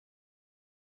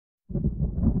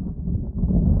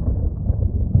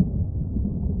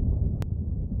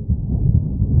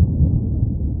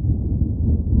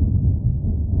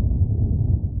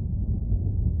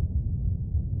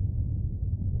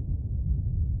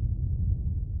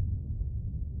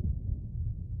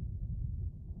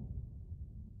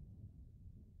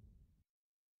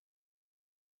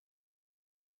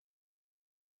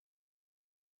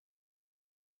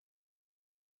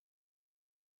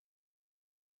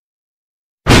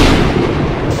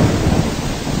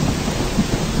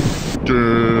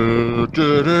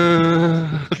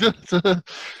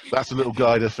That's a little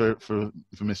guider for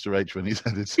Mr. H when he's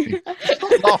editing.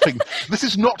 Stop laughing. This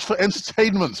is not for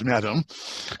entertainment, madam.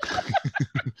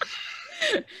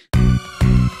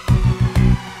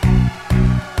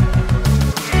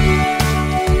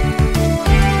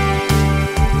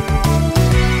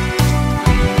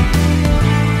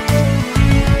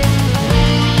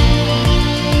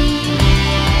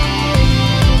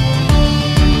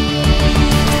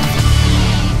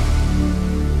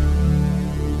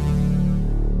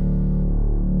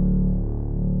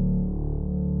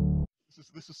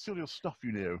 This is serious stuff,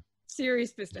 you know.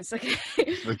 Serious business, okay.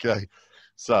 Okay,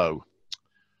 so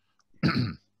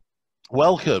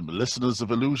welcome, listeners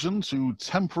of Illusion, to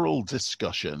Temporal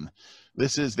Discussion.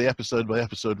 This is the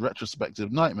episode-by-episode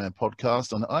retrospective Knightmare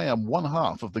Podcast, and I am one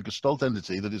half of the Gestalt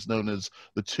entity that is known as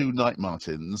the two Knight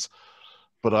Martins,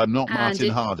 but I'm not Martin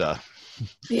Harder.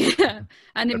 Yeah,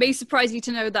 and it may surprise you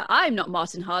to know that I'm not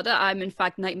Martin Harder. I'm, in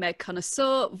fact, Knightmare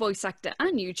connoisseur, voice actor,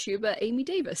 and YouTuber Amy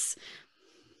Davies.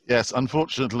 Yes,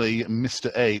 unfortunately,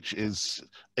 Mr. H is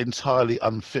entirely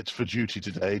unfit for duty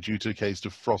today due to a case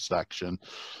of frost action.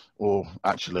 Or,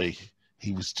 actually,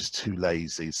 he was just too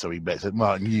lazy, so he said,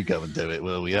 Martin, you go and do it,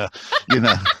 will you? You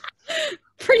know.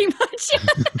 Pretty much.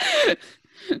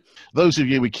 Those of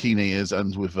you with keen ears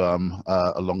and with a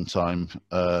long time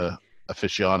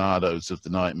aficionados of the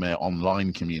Knightmare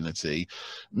online community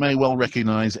may well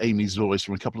recognise Amy's voice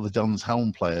from a couple of the Duns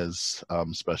Helm Players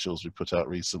specials we put out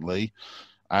recently.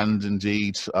 And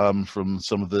indeed from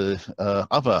some of the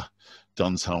other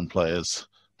Duns Helm Players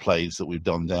plays that we've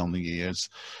done down the years.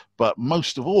 But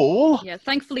most of all... Yeah,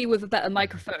 thankfully with a better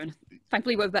microphone.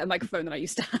 Thankfully with a better microphone than I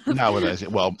used to have. Nowadays,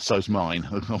 well, so's mine.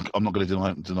 I'm not going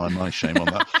to deny my shame on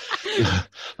that.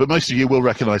 But most of you will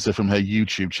recognise her from her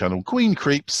YouTube channel, Queen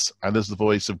Creeps, and as the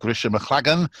voice of Gricha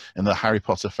McLaggen in the Harry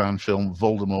Potter fan film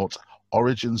Voldemort,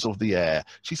 Origins of the Heir.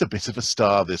 She's a bit of a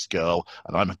star, this girl,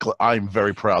 and I'm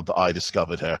very proud that I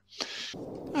discovered her.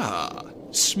 Ah,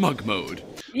 smug mode.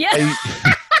 Yeah.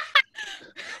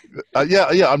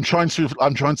 Yeah. I'm trying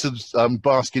to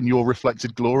bask in your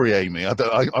reflected glory, Amy.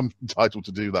 I'm entitled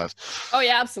to do that. Oh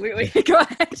yeah, absolutely. Go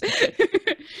ahead.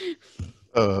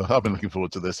 I've been looking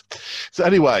forward to this. So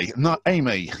anyway,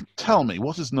 Amy, tell me,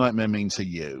 what does Knightmare mean to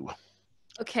you?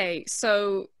 Okay,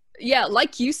 so yeah,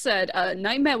 like you said,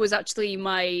 Knightmare was actually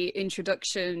my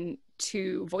introduction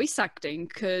to voice acting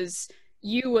because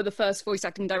you were the first voice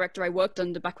acting director I worked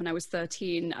under back when I was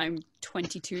 13. I'm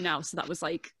 22 now, so that was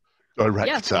like...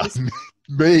 Director? Yeah,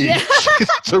 Me? Yeah.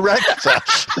 Director?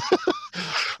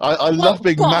 I love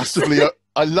being massively...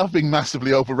 I love being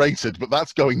massively overrated, but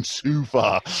that's going too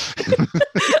far.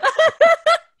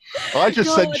 I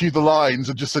just sent you the lines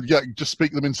and just said, yeah, just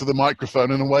speak them into the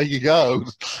microphone and away you go.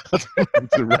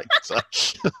 Director.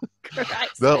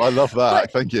 Correct. No, I love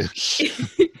that. Thank you.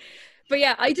 But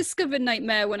yeah, I discovered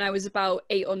Knightmare when I was about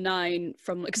 8 or 9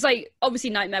 from, because obviously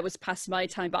Knightmare was past my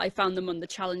time, but I found them on the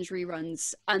challenge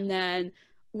reruns. And then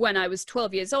when I was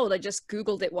 12 years old, I just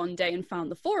Googled it one day and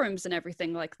found the forums and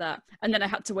everything like that. And then I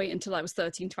had to wait until I was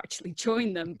 13 to actually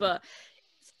join them. But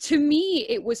to me,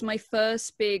 it was my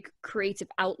first big creative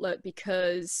outlet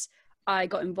because I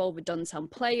got involved with Duns Helm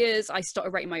Players. I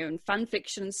started writing my own fan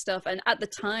fiction and stuff. And at the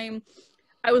time,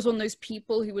 I was one of those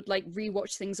people who would like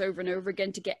rewatch things over and over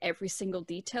again to get every single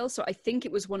detail. So I think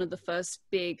it was one of the first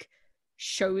big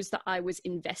shows that I was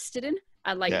invested in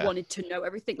and wanted to know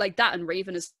everything, like that, and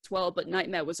Raven as well, but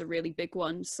Knightmare was a really big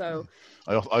one. So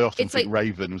I often think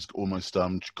Raven was almost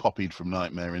copied from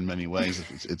Knightmare in many ways.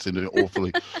 It's in an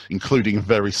awfully including a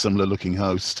very similar looking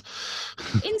host.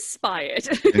 Inspired.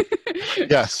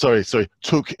 Yeah, sorry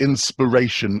took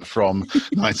inspiration from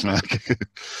Knightmare.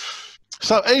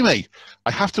 So, Amy,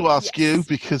 I have to ask you,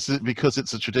 because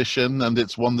it's a tradition and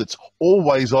it's one that's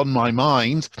always on my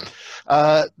mind.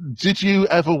 Did you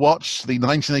ever watch the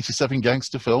 1987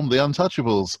 gangster film, The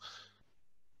Untouchables?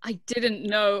 I didn't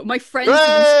know. My friends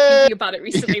have been speaking about it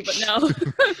recently, but no.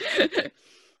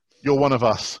 You're one of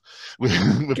us.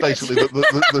 We're basically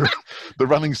the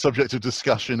running subject of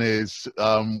discussion is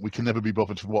we can never be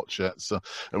bothered to watch it. So,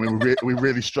 and we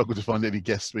really struggle to find any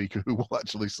guest speaker who will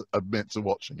actually admit to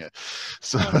watching it.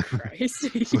 So, Christ.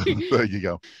 so there you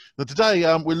go. Now today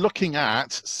we're looking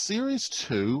at Series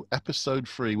 2, Episode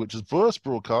 3, which was first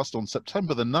broadcast on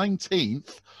September the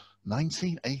 19th,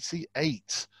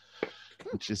 1988.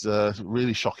 Which is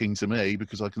really shocking to me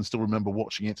because I can still remember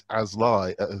watching it as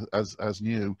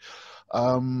new.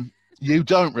 You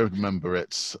don't remember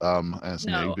it as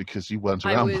new because you weren't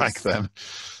around back then.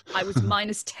 I was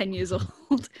minus 10 years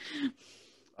old.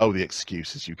 Oh, the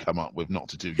excuses you come up with not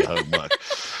to do your homework.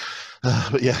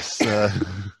 But yes,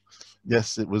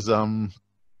 yes, it was.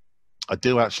 I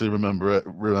do actually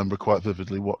remember quite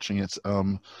vividly watching it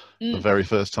the very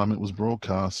first time it was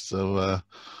broadcast. So.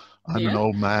 I'm an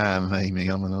old man, Amy.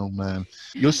 I'm an old man.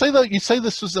 You say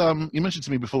this was. You mentioned to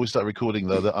me before we started recording,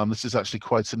 though, that this is actually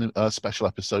quite a special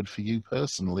episode for you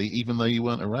personally, even though you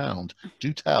weren't around.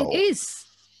 Do tell. It is.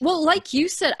 Well, like you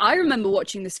said, I remember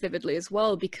watching this vividly as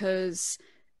well because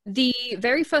the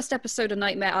very first episode of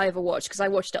Knightmare I ever watched, because I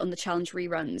watched it on the Challenge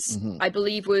reruns, I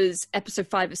believe was episode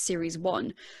 5 of Series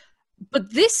 1.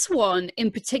 But this one in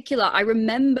particular, I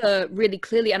remember really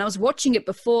clearly, and I was watching it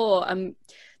before.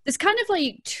 There's kind of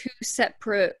like two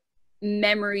separate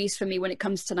memories for me when it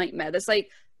comes to Knightmare. There's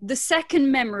like the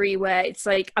second memory where it's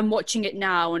like I'm watching it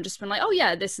now and just been like, oh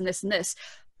yeah, this and this and this.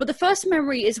 But the first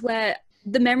memory is where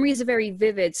the memories are very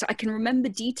vivid, so I can remember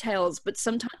details, but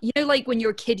sometimes, you know, like when you're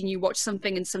a kid and you watch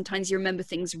something and sometimes you remember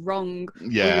things wrong, or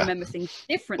you remember things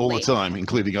differently. All the time,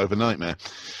 including over Knightmare.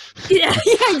 Yeah,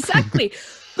 exactly.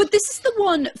 But this is the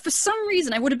one, for some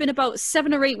reason, I would have been about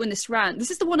 7 or 8 when this ran. This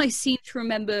is the one I seem to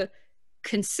remember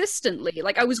consistently.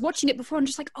 Like I was watching it before and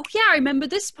just like, oh yeah, I remember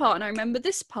this part and I remember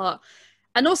this part.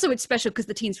 And also it's special because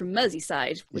the team's from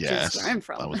Merseyside, which is where I'm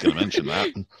from. I was going to mention that.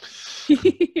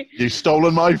 You've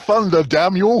stolen my thunder,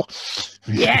 damn you.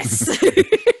 Yes.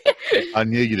 I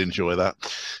knew you'd enjoy that.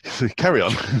 Carry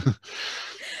on.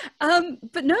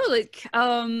 But no, like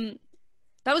that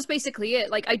was basically it.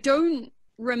 Like I don't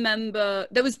remember,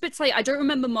 there was bits like I don't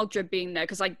remember Mogdred being there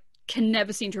because I can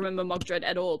never seem to remember Mogdred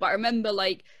at all, but I remember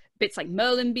like bits like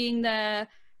Merlin being there.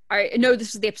 I know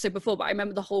this was the episode before, but I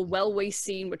remember the whole Wellway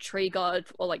scene with Treguard,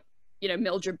 or like, you know,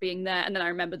 Mildred being there, and then I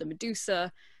remember the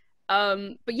Medusa.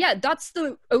 But yeah, that's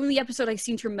the only episode I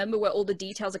seem to remember where all the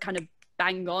details are kind of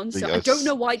bang on. So I don't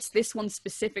know why it's this one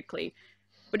specifically,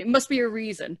 but it must be a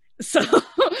reason. So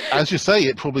as you say,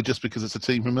 it probably just because it's a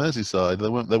team from Merseyside.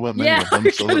 There weren't many of them.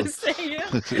 So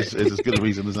it's as good a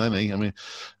reason as any. I mean,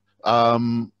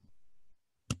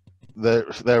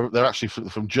 they're actually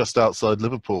from just outside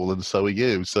Liverpool, and so are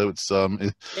you. So it's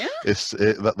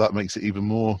that makes it even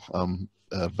more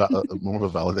more of a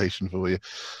validation for you.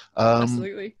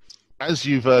 Absolutely. As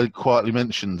you've quietly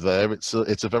mentioned there, it's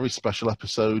a very special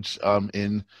episode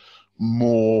in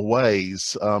more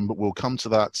ways, but we'll come to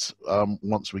that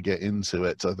once we get into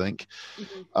it, I think.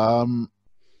 The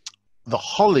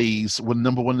Hollies were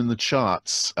 #1 in the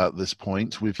charts at this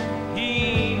point with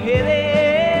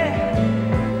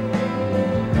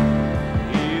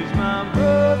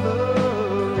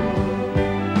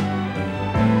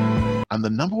and the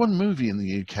 #1 movie in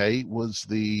the UK was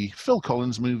the Phil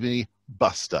Collins movie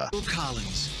Buster. Phil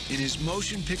Collins in his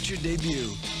motion picture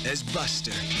debut as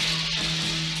Buster.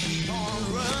 Keep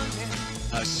on running.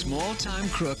 A small-time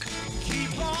crook.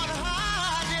 Keep on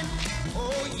hiding.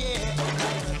 Oh yeah.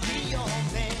 Be your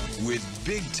man. With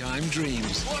big-time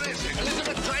dreams. What is it?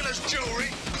 Elizabeth Taylor's jewelry?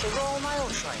 It's a Royal Mail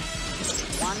train.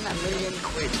 1 million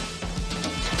quid.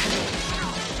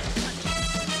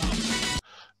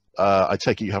 I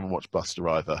take it you haven't watched Buster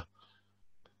either.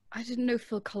 I didn't know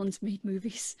Phil Collins made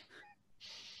movies.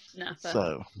 Nah,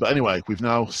 so, but anyway, we've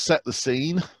now set the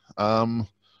scene of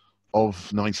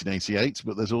 1988,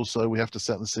 but there's also, we have to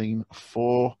set the scene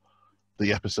for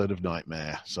the episode of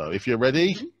Knightmare. So if you're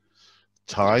ready,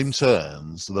 time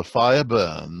turns, the fire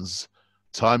burns,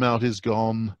 time out is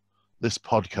gone, this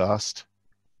podcast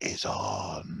is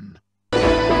on.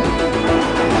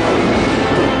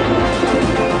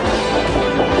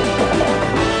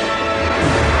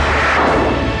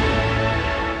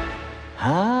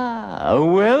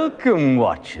 Welcome,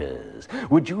 Watchers.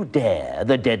 Would you dare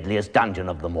the deadliest dungeon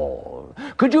of them all?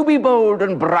 Could you be bold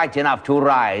and bright enough to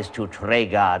rise to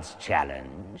Treguard's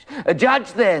challenge?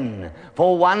 Judge then,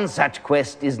 for one such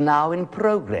quest is now in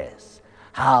progress.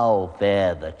 How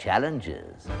fare the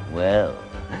challengers? Well,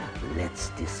 let's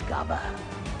discover.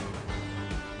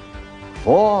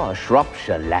 4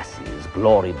 Shropshire lasses,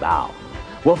 glory-bound,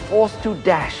 were forced to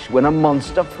dash when a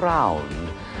monster frowned.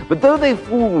 But though they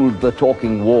fooled the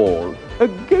talking wall, A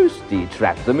ghostie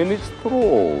trapped them in its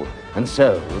thrall. And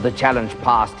so the challenge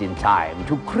passed in time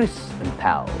to Chris and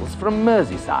pals from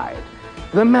Merseyside.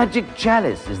 The magic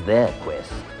chalice is their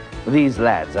quest. These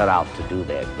lads are out to do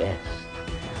their best.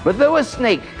 But though a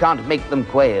snake can't make them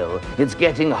quail, it's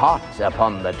getting hot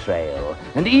upon the trail.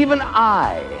 And even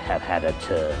I have had a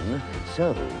turn.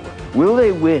 So, will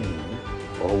they win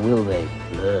or will they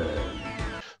learn?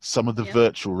 Some of the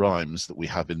virtual rhymes that we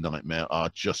have in Knightmare are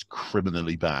just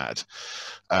criminally bad.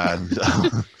 And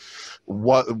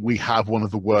we have one of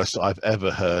the worst I've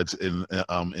ever heard in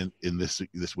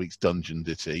this week's Dungeon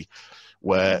Ditty,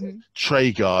 where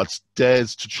Treguard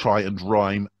dares to try and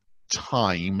rhyme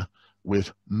time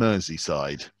with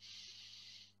Merseyside.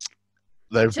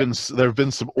 There have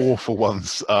been some awful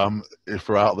ones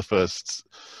throughout the first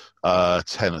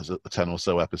 10 or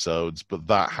so episodes, but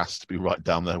that has to be right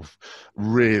down there,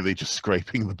 really just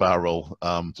scraping the barrel,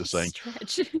 to saying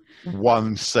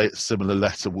one similar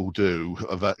letter will do.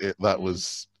 That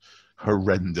was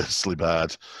horrendously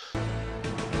bad.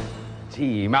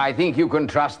 Team, I think you can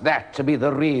trust that to be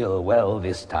the real well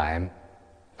this time.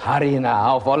 Hurry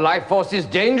now, for life force is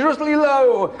dangerously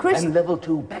low, and level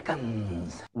 2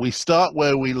 beckons. We start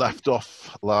where we left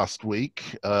off last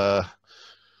week,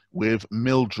 with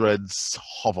Mildred's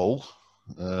hovel.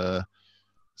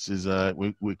 This is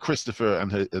with Christopher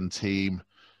and team.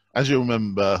 As you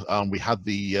remember, we had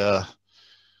the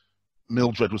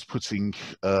Mildred was putting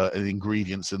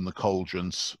ingredients in the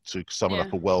cauldrons to summon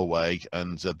up a wellway,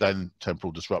 and then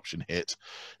temporal disruption hit.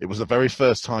 It was the very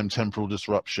first time temporal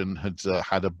disruption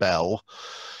had a bell,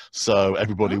 so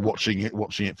everybody watching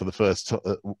it for the first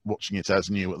watching it as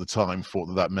new at the time thought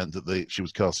that meant that she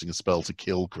was casting a spell to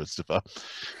kill Christopher.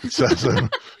 So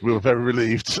we were very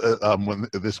relieved when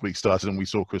this week started and we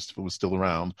saw Christopher was still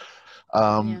around.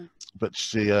 But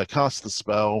she cast the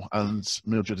spell, and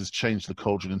Mildred has changed the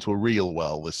cauldron into a real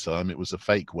well this time. It was a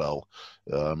fake well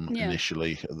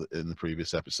initially in the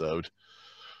previous episode.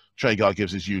 Treguard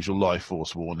gives his usual life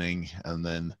force warning, and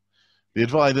then the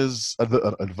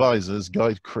advisors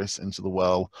guide Chris into the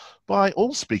well by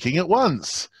all speaking at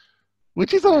once,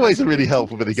 which is always a really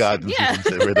helpful bit of guidance,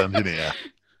 isn't it, for a dungeoneer?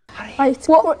 Right,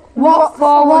 walk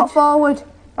forward.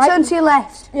 Right. Turn to your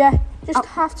left. Yeah, just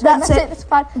have to. That's it. That's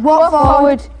fine. Walk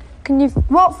forward. Can you turn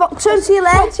to your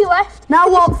left? Turn to your left. Now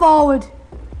walk forward.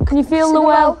 Can you feel the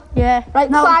well? Yeah. Right.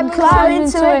 Now climb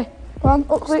into it. One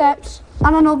up steps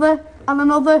and another and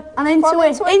into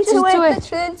it.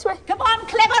 Into it. Come on,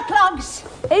 clever clogs.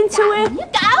 Into it. You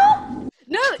go.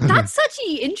 No, that's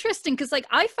actually interesting because, like,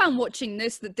 I found watching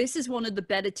this that this is one of the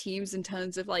better teams in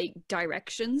terms of like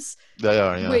directions. They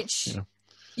are, yeah. Which,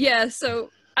 so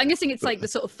I'm guessing it's like the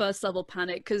sort of first level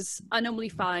panic, because I normally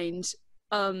find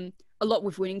a lot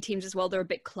with winning teams as well, they're a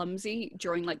bit clumsy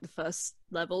during like the first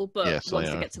level, but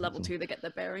once they get to level 2, they get their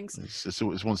bearings. It's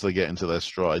once they get into their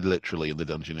stride, literally in the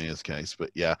Dungeoneer's case. But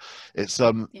it's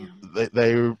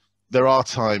there are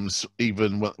times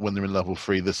even when they're in level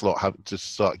 3, this lot have to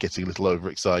start getting a little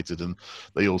overexcited, and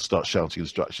they all start shouting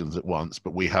instructions at once.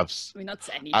 But we have,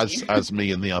 as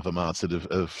me and the other Martin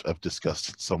have discussed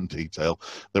in some detail,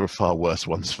 there are far worse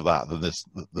ones for that than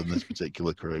this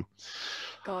particular crew.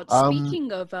 God,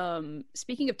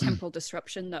 speaking of temporal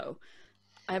disruption, though,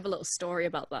 I have a little story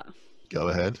about that. Go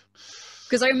ahead.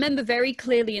 Because I remember very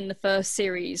clearly in the first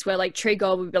series where, like,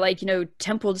 Treguard would be like,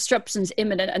 temporal disruption's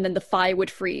imminent, and then the fire would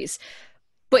freeze.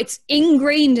 But it's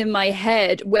ingrained in my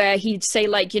head where he'd say,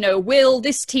 like, will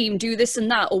this team do this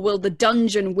and that, or will the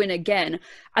dungeon win again?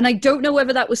 And I don't know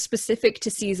whether that was specific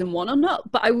to season 1 or not,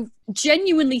 but I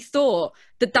genuinely thought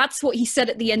that that's what he said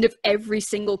at the end of every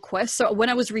single quest. So when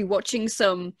I was rewatching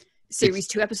some series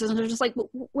 2 episodes, and I was just like,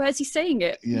 where's he saying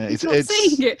it? Yeah, He's not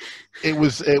saying it. It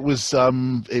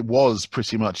was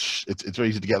pretty much. It's very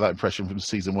easy to get that impression from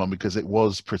season 1, because it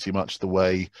was pretty much the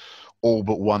way all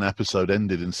but one episode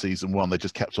ended in season 1. They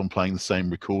just kept on playing the same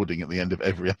recording at the end of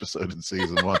every episode in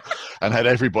season 1, and had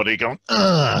everybody going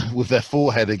with their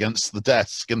forehead against the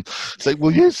desk and say,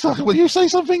 "Will you say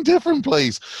something different,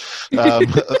 please?" And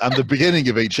the beginning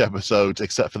of each episode,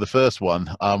 except for the first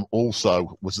one,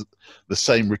 also was the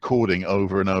same recording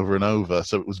over and over and over.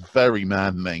 So it was very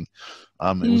maddening.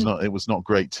 It was not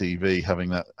great TV having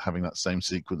that same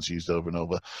sequence used over and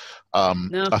over.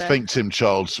 I think Tim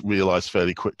Childs realised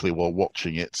fairly quickly while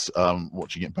watching it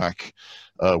back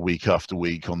week after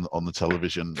week on the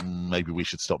television, maybe we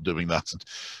should stop doing that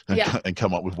and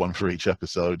come up with one for each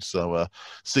episode. So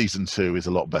season 2 is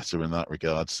a lot better in that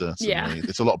regard. Certainly,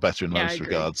 it's a lot better in most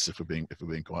regards, if we're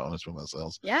being quite honest with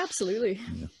ourselves. Yeah, absolutely.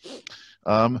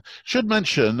 Should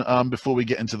mention, before we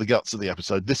get into the guts of the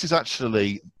episode, this is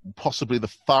actually possibly the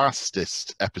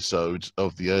fastest episode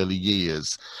of the early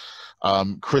years.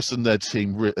 Chris and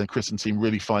team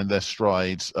really find their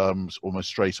stride almost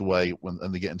straight away when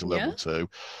they get into level 2,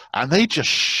 and they just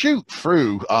shoot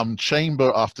through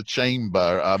chamber after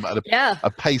chamber at a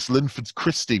pace Linford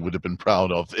Christie would have been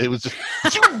proud of. It was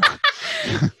just,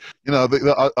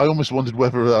 I almost wondered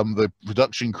whether the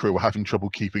production crew were having trouble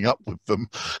keeping up with them,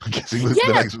 getting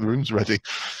the next rooms ready.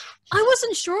 I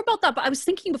wasn't sure about that, but I was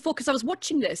thinking before, because I was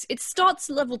watching this, it starts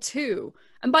level 2,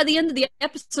 and by the end of the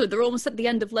episode, they're almost at the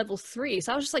end of level 3.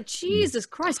 So I was just like, Jesus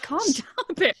Christ, calm down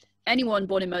a bit. Anyone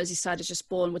born in Merseyside is just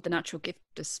born with the natural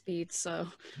gift of speed, so...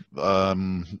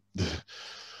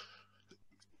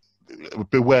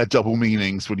 Beware double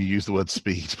meanings when you use the word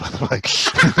speed, by the way.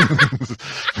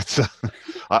 But,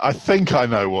 I think I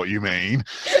know what you mean.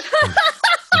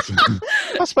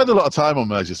 I spend a lot of time on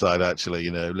Merseyside, actually,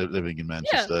 living in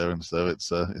Manchester, and so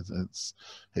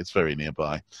it's very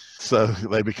nearby. So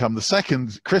they become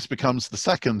Chris becomes the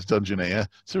second Dungeoneer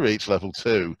to reach level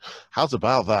 2. How's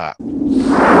about that?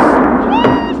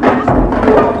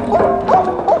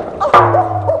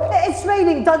 It's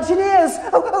raining Dungeoneers!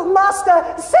 Oh,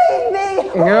 Master, save me!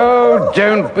 Oh,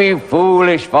 don't be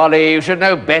foolish, Folly. You should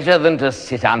know better than to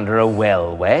sit under a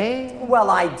wellway. Well,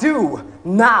 I do,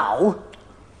 now.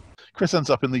 Chris ends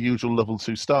up in the usual level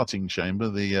 2 starting chamber,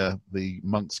 the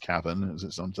Monk's Cavern, as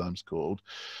it's sometimes called.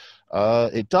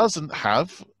 It doesn't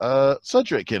have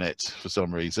Cedric in it for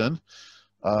some reason,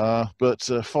 but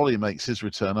Folly makes his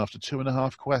return after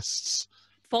 2.5 quests.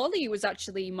 Folly was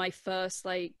actually my first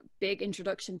big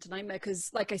introduction to Knightmare,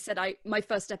 because like I said, my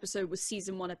first episode was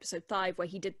season 1, episode 5, where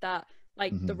he did that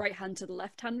the right hand to the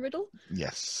left hand riddle.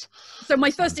 Yes. So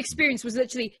my first experience was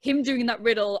literally him doing that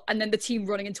riddle and then the team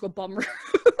running into a bomb room.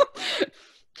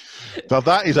 Now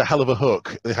that is a hell of a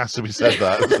hook. It has to be said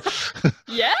that.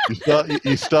 Yeah.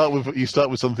 You start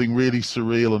with something really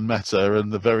surreal and meta,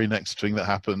 and the very next thing that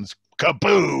happens,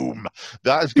 kaboom!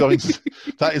 That is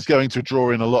going to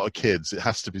draw in a lot of kids. It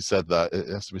has to be said that. It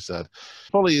has to be said.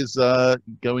 Polly is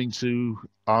going to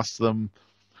ask them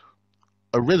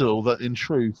a riddle that, in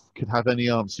truth, could have any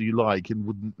answer you like and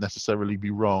wouldn't necessarily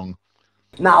be wrong.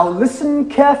 Now listen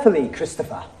carefully,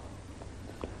 Christopher.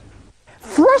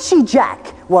 Fleshy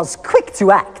Jack was quick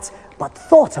to act, but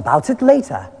thought about it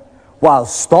later, while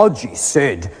Stodgy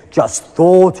Sid just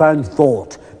thought and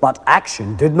thought, but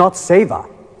action did not savour.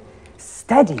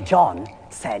 Steady John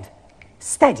said,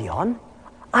 "Steady on,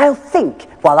 I'll think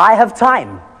while I have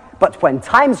time, but when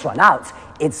time's run out,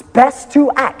 it's best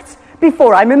to act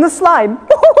before I'm in the slime."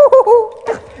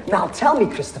 Now tell me,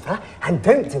 Christopher, and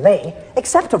don't delay,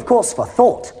 except of course for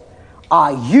thought.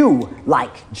 Are you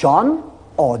like John,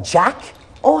 or Jack,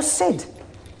 or Sid?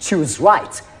 Choose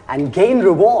right and gain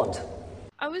reward.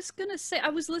 I was gonna say, I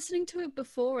was listening to it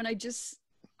before and I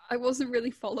wasn't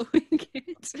really following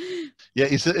it. Yeah,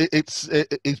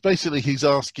 it's basically he's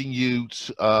asking you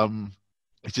to,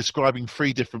 he's describing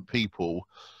 3 different people,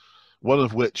 one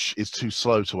of which is too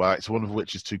slow to act, one of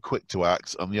which is too quick to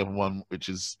act, and the other one which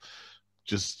is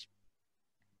just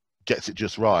gets it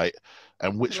just right.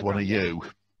 And which one are you?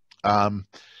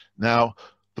 Now,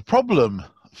 the problem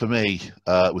for me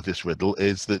with this riddle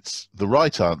is that the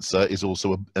right answer is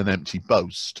also an empty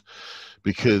boast,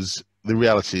 because the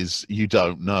reality is you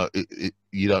don't know.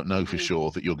 You don't know for sure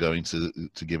that you're going to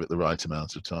give it the right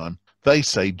amount of time. They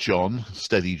say John,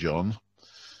 steady John,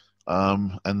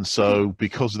 and so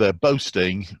because they're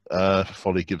boasting,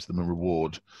 Folly gives them a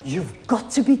reward. You've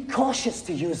got to be cautious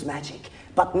to use magic,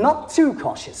 but not too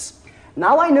cautious.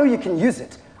 Now I know you can use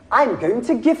it. I'm going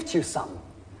to gift you some.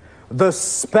 The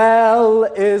spell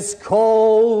is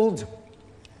called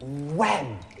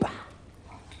Web.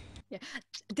 Yeah.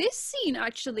 This scene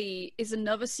actually is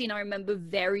another scene I remember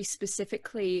very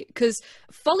specifically, because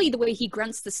Folly, the way he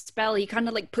grants the spell, he kind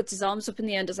of puts his arms up in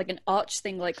the end as an arch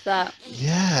thing like that.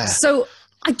 Yeah. So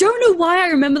I don't know why I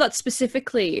remember that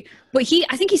specifically, but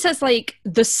I think he says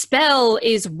the spell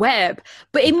is web,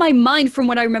 but in my mind from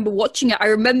when I remember watching it, I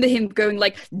remember him going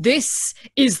this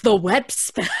is the web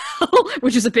spell,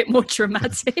 which is a bit more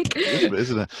dramatic.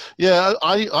 Isn't it? Yeah,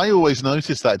 I always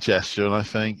notice that gesture and I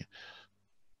think,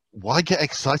 why get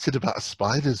excited about a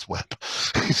spider's web?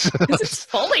 It's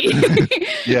Folly.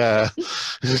 Yeah,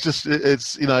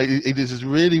 it's he does this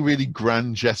really, really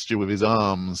grand gesture with his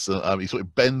arms. He sort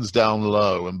of bends down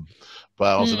low and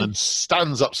bows and then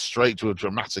stands up straight to her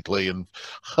dramatically and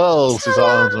hurls his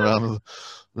arms around.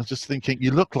 I'm just thinking,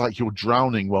 you look like you're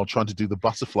drowning while trying to do the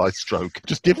butterfly stroke.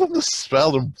 Just give them the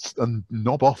spell and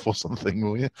knob off or something,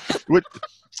 will you?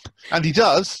 And he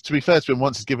does, to be fair to him,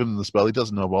 once he's given him the spell, he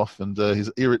does knob off, and his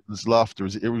laughter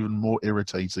is even more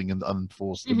irritating and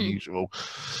unforced than usual.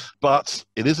 But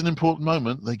it is an important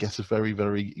moment. They get a very,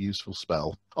 very useful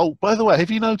spell. Oh, by the way,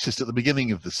 have you noticed at the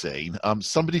beginning of the scene,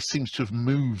 somebody seems to have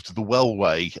moved the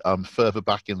wellway further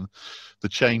back in the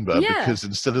chamber, because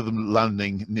instead of them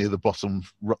landing near the bottom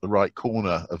right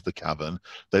corner of the cavern,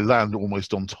 they land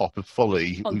almost on top of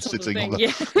Folly, who's sitting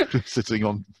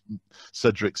on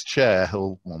Cedric's chair,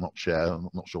 or well, not chair, I'm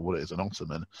not sure what it is, an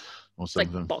ottoman or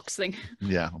something. Like box thing.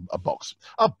 Yeah, a box,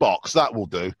 that will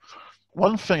do.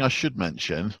 One thing I should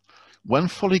mention, when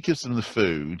Folly gives them the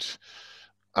food,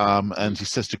 and he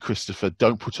says to Christopher,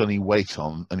 "Don't put any more weight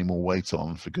on,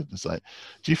 for goodness sake."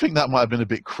 Do you think that might have been a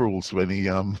bit cruel to any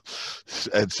to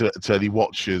any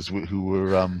watchers who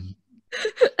were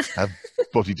have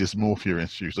body dysmorphia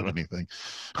issues or anything?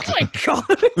 Oh my God.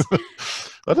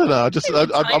 I don't know.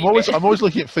 I'm always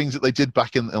looking at things that they did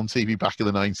back on TV back in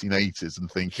the 1980s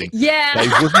and thinking, they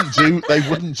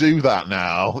wouldn't do that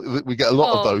now. We get a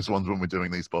lot of those ones when we're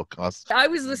doing these podcasts. I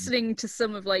was listening to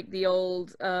some of like the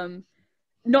old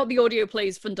not the audio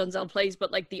plays from Dunzell Plays,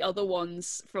 but like the other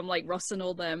ones from like Ross and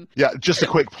all them. Yeah, just a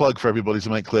quick plug for everybody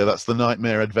to make clear. That's the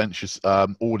Knightmare Adventures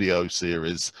audio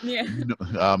series. Yeah.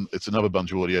 It's another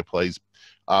bunch of audio plays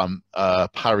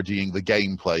parodying the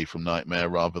gameplay from Knightmare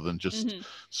rather than just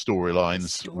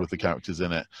storylines with the characters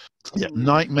in it. Yeah,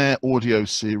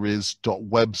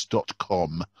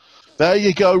 nightmareaudioseries.webs.com. There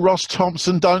you go, Ross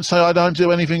Thompson. Don't say I don't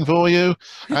do anything for you.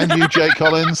 And you, Jake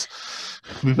Collins.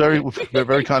 We very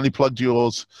kindly plugged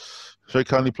yours. Very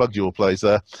kindly plugged your plays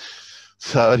there.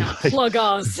 So anyway, plug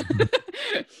ours.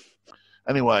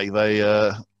 Anyway, they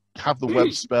have the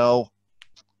web spell.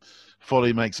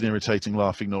 Folly makes an irritating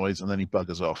laughing noise, and then he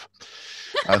buggers off.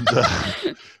 And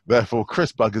therefore,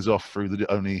 Chris buggers off through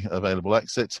the only available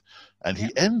exit, and he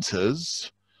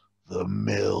enters the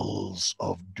Mills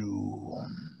of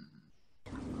Doom.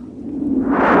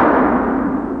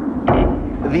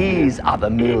 These are the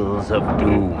Mills of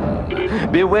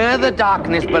Doom. Beware the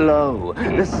darkness below.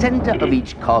 The center of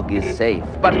each cog is safe,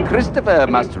 but Christopher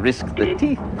must risk the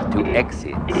teeth to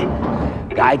exit.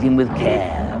 Guide him with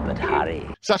care, but hurry.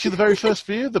 It's actually the very first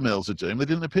few of the Mills of Doom. They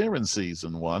didn't appear in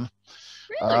season 1.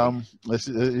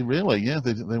 Really? Really, yeah,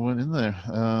 they weren't in there.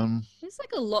 It's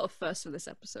like a lot of firsts for this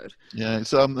episode. Yeah,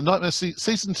 it's the Nightmare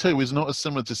season 2 is not as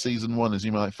similar to season 1 as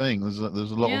you might think. There's a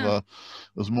lot of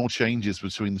there's more changes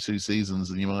between the two seasons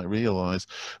than you might realise.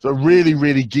 So a really,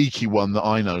 really geeky one that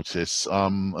I notice.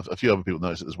 A few other people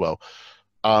notice it as well.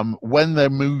 When they're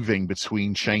moving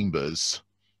between chambers,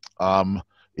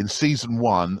 in season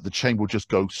 1, the chamber will just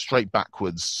go straight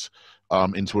backwards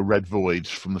into a red void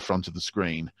from the front of the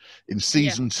screen. In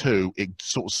season 2, it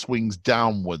sort of swings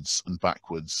downwards and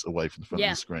backwards away from the front of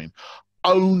the screen.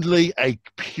 Only a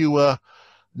pure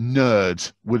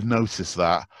nerd would notice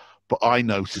that, but I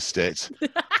noticed it.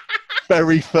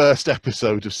 Very first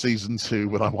episode of season 2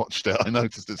 when I watched it, I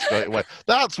noticed it straight away.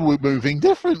 That's moving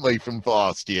differently from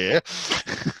last year.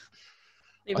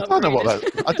 I don't know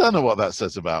what that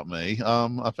says about me.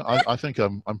 I think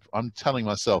I'm telling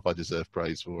myself I deserve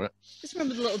praise for it. Just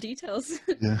remember the little details.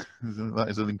 Yeah, that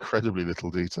is an incredibly little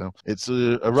detail. It's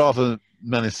a rather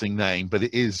menacing name, but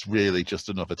it is really just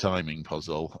another timing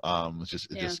puzzle.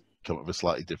 It just come up with a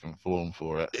slightly different form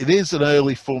for it. It is an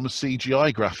early form of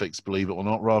CGI graphics, believe it or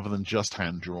not, rather than just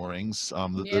hand drawings.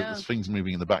 There's things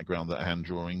moving in the background that are hand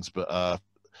drawings, but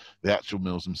the actual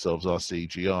mills themselves are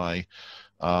CGI.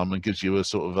 And gives you a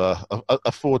sort of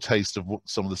a foretaste of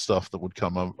some of the stuff that would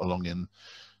come along in,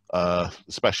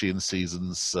 especially in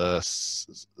seasons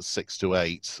 6 to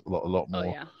 8.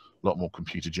 A lot more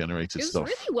computer generated stuff.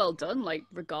 It was really well done, like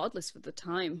regardless for the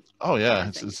time. Oh yeah,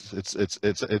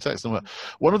 it's excellent.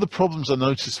 One of the problems I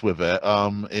noticed with it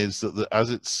is that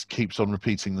as it keeps on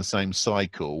repeating the same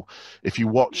cycle, if you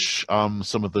watch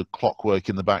some of the clockwork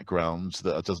in the background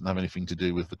that doesn't have anything to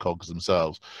do with the cogs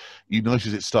themselves, you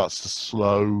notice it starts to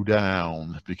slow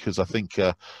down, because I think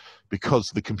because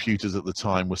the computers at the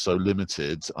time were so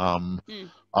limited,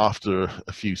 after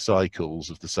a few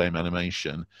cycles of the same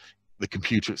animation, the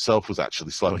computer itself was actually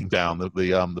slowing down. The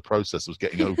processor was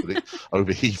getting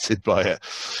overheated by it.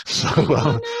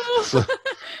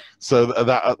 So at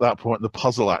that point, the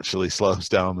puzzle actually slows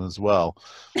down as well.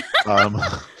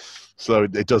 So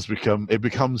it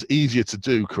becomes easier to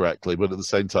do correctly, but at the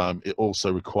same time, it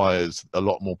also requires a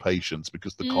lot more patience,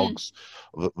 because the cogs,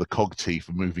 the cog teeth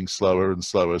are moving slower and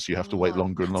slower, so you have to wait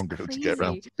longer and longer to get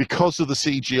around. Because of the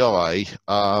CGI,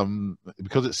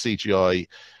 because it's CGI,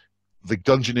 the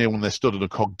Dungeoneer, when they're stood on a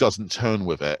cog, doesn't turn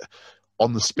with it.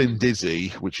 On the Spin Dizzy,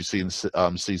 which you see in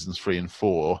seasons 3 and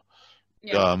 4,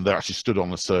 they're actually stood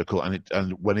on a circle, and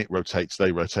when it rotates,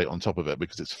 they rotate on top of it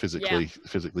because it's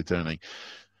physically turning.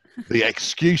 The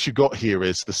excuse you got here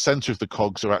is the center of the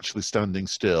cogs are actually standing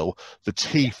still. The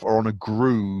teeth are on a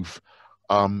groove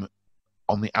on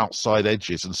the outside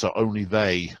edges, and so only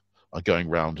they are going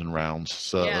round and round.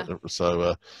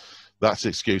 So that's the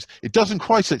excuse. It doesn't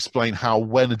quite explain how,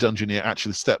 when a Dungeoneer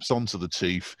actually steps onto the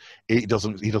tooth, he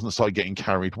doesn't start getting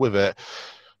carried with it.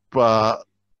 But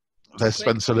they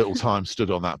spent so little time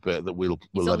stood on that bit that we'll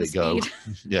let it go.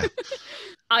 Yeah.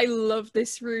 I love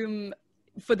this room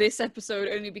for this episode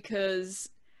only because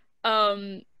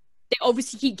they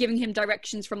obviously keep giving him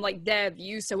directions from like their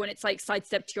view. So when it's like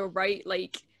sidestep to your right,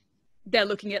 like they're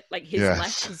looking at like his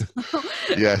left as well.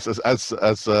 Yes, as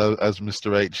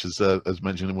Mr. H has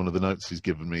mentioned in one of the notes he's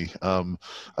given me,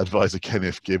 Advisor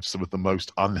Kenneth gives some of the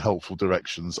most unhelpful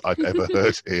directions I've ever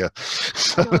heard here.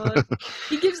 So,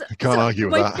 he gives. Can't argue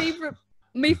with that.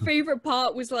 My favorite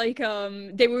part was like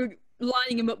they were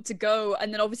lining him up to go,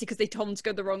 and then obviously because they told him to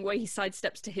go the wrong way, he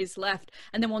sidesteps to his left,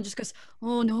 and then one just goes,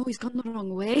 "Oh no, he's gone the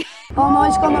wrong way." Oh no,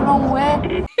 he's gone the wrong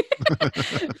way.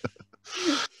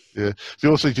 Yeah.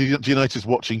 Do you notice,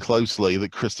 watching closely,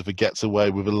 that Christopher gets away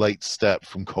with a late step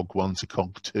from cog 1 to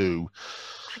cog 2?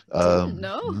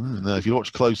 No, if you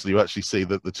watch closely, you actually see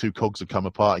that the two cogs have come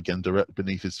apart again direct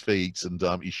beneath his feet, and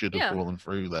he should have fallen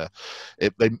through there.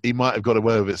 He might have got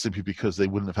away with it simply because they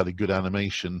wouldn't have had a good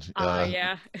animation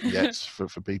yet for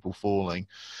people falling.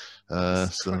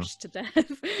 Crushed to death.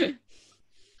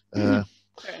 Fair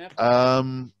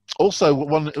enough. Also,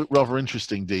 one rather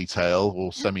interesting detail,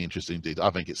 or semi-interesting detail, I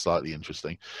think it's slightly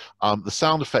interesting. The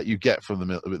sound effect you get from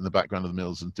in the background of the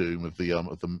Mills and Doom of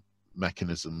the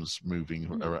mechanisms moving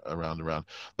around,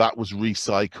 that was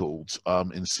recycled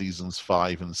in seasons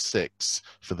 5 and 6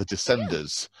 for the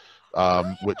Descenders.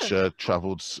 Which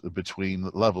travelled between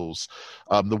levels.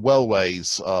 The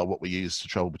Wellways are what we used to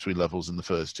travel between levels in the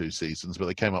first 2 seasons, but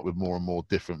they came up with more and more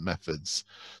different methods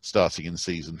starting in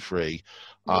season 3.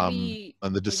 And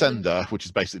the Descender, which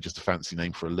is basically just a fancy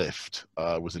name for a lift,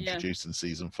 was introduced in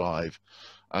season 5,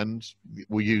 and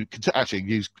you could actually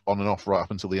use on and off right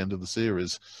up until the end of the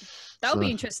series. That would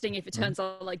be interesting if it turns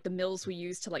out like the mills we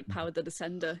used to like power the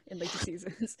Descender in later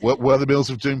seasons. Were the Mills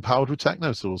of Doom powered with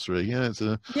techno sorcery? Yeah, it's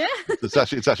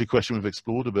actually a question we've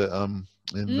explored a bit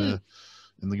in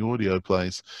the audio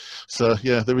plays. So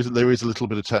yeah, there is a little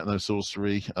bit of techno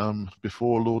sorcery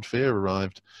before Lord Fear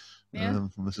arrived. Yeah,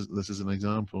 this is an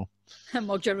example. And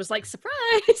Mogjo was like,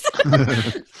 surprise.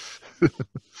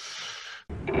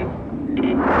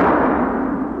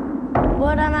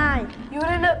 What am I? You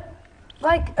were in a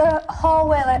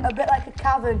hallway, like a bit like a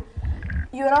cavern.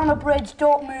 You were on a bridge,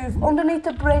 don't move. Underneath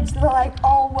the bridge, they're like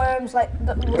all worms, like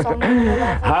that was on the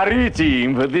level. Hurry,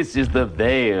 team, for this is the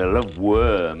Vale of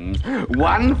Worms.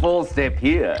 One false step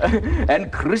here,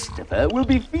 and Christopher will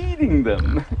be feeding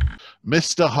them.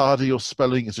 Mr. Hardy, your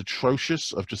spelling is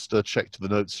atrocious. I've just checked the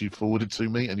notes you forwarded to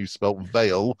me, and you spelt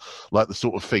veil like the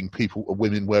sort of thing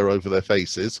women wear over their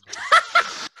faces.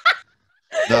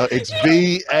 No, it's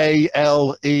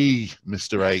V-A-L-E,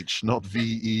 Mr. H, not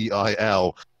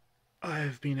V-E-I-L. I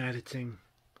have been editing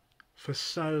for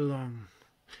so long.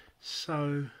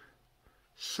 So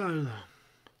long.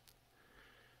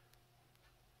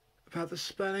 About the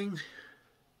spelling,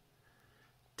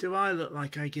 do I look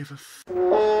like I give a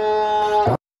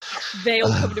Veil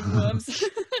covered in worms.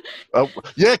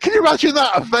 Yeah, can you imagine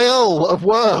that? A veil of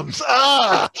worms.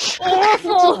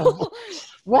 Awful!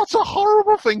 What a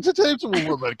horrible thing to do to a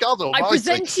woman. God almighty. I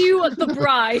present you the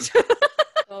bride.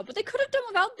 But they could have done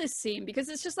without this scene, because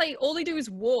it's just like all they do is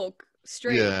walk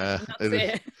straight. Yeah, and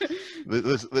that's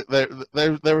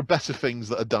it. There are better things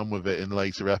that are done with it in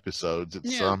later episodes.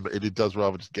 It does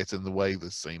rather just get in the way of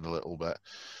this scene a little bit.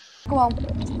 Go on,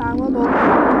 it's time, we'll go.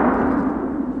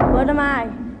 What am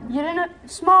I? You're in a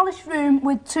smallish room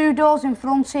with 2 doors in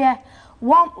front here.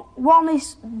 One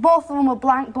is, both of them are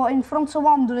blank, but in front of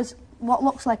one there is what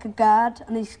looks like a guard,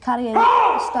 and he's carrying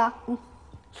a staff.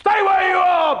 Stay where you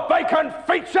are, vacant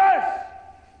features!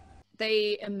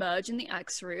 They emerge in the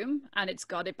axe room, and it's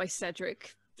guarded by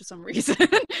Cedric for some reason.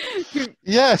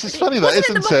 Yes, it's funny that,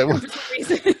 isn't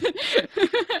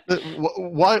it?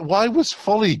 Why was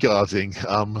Folly guarding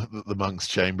the monk's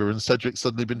chamber, and Cedric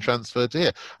suddenly been transferred to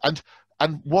here? And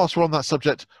And whilst we're on that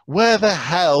subject, where the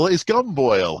hell is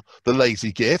Gumboil, the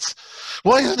lazy git?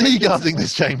 Why isn't he guarding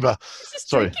this chamber?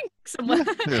 Sorry. Somewhere.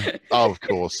 Yeah. Oh, of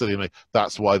course, silly me.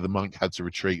 That's why the monk had to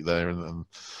retreat there, and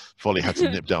Folly had to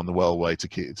nip down the wellway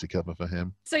to cover for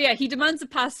him. So yeah, he demands a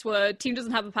password. Team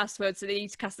doesn't have a password, so they need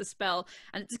to cast a spell,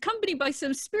 and it's accompanied by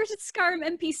some spirited Skyrim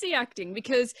NPC acting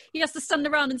because he has to stand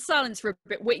around in silence for a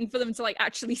bit, waiting for them to like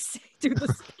actually do the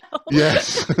spell.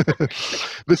 Yes,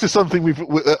 this is something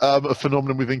a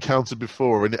phenomenon we've encountered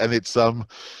before, and it's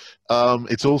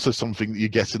also something that you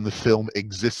get in the film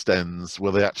Existence,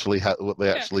 where they actually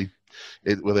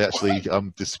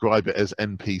describe it as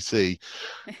NPC.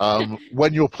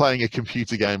 When you're playing a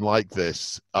computer game like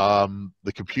this,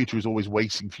 the computer is always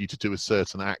waiting for you to do a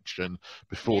certain action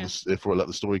before I let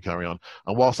the story carry on.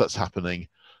 And whilst that's happening,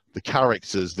 the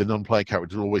characters, the non-player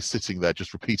characters, are always sitting there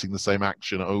just repeating the same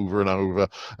action over and over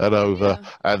and over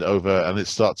and over, and it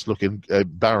starts looking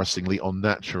embarrassingly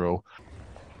unnatural.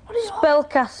 What is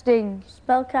spellcasting?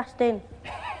 Spellcasting.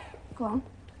 Go on.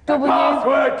 W.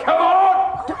 Password, come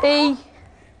on! E.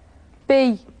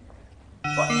 B.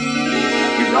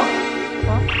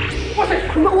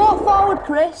 Walk forward,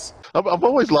 Chris. I've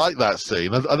always liked that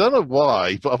scene. I don't know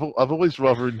why, but I've always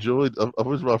rather enjoyed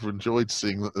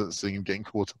seeing him getting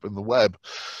caught up in the web.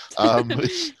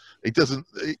 The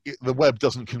web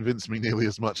doesn't convince me nearly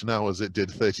as much now as it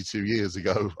did 32 years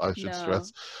ago. I should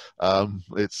stress.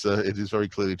 It is very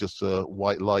clearly just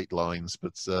white light lines,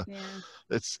 but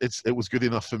it was good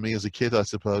enough for me as a kid, I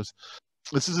suppose.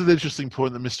 This is an interesting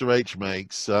point that Mr. H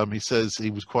makes. He says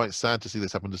he was quite sad to see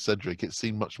this happen to Cedric. It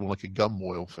seemed much more like a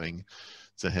Gumboil thing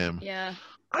to him. Yeah,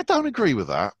 I don't agree with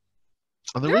that.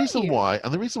 And the reason why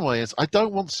is I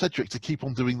don't want Cedric to keep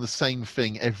on doing the same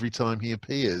thing every time he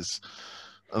appears.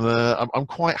 And I'm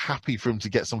quite happy for him to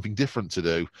get something different to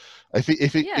do.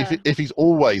 If he's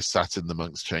always sat in the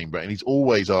monk's chamber and he's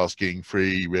always asking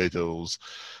free riddles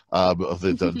of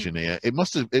the dungeoneer, it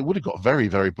would have got very,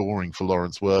 very boring for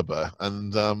Lawrence Werber,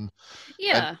 and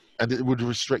it would have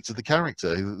restricted the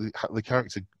character. The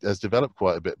character has developed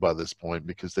quite a bit by this point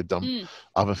because they've done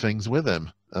other things with him.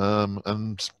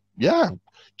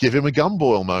 Give him a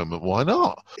Gumboil moment. Why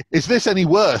not? Is this any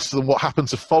worse than what happened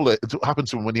to Folly? What happened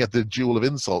to him when he had the duel of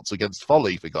insults against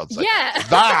Folly? For God's sake,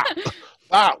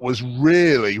 that was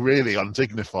really, really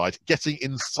undignified. Getting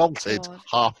insulted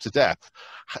half to death.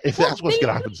 If that's what's going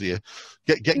to happen to you,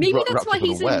 getting wrapped up in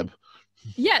the web.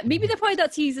 Yeah, maybe that's why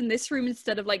he's in this room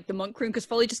instead of like the monk room, because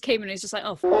Folly just came in and he's just like,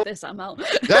 oh, fuck this, I'm out.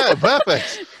 Yeah,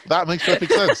 perfect. That makes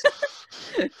perfect sense.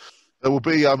 There will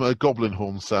be a goblin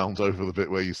horn sound over the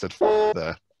bit where you said "f"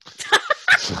 there.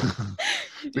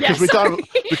 Because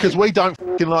we don't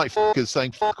fucking like fuckers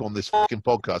saying fuck on this fucking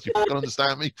podcast. You fucking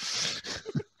understand me?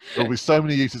 There'll be so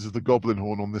many uses of the goblin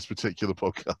horn on this particular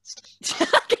podcast. I'm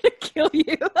gonna kill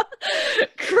you.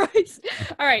 Christ.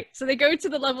 All right, so they go to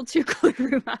the level 2 clue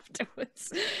room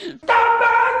afterwards.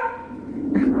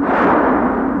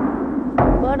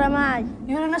 What am I?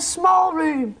 You're in a small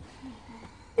room.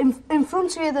 In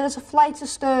front of you, there's a flight of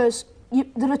stairs.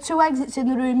 There are 2 exits in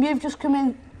the room. You've just come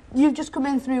in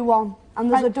through one,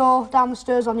 and there's a door down the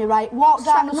stairs on your right. Walk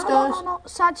down the stairs. No.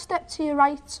 Side step to your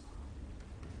right.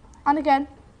 And again.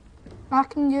 Now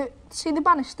can you see the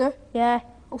banister? Yeah.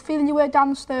 Or feeling your way down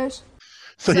the stairs.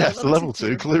 So yes, the level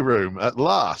 2 clue room at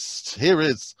last. Here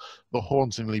is the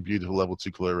hauntingly beautiful level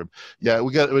 2 clue room. Yeah,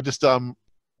 we tend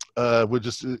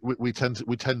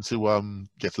to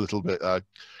get a little bit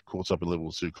caught up in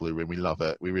level 2 clue room. We love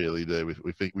it. We really do.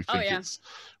 We think it's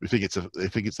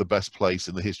the best place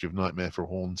in the history of Knightmare for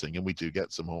haunting, and we do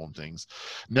get some hauntings.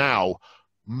 Now,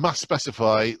 must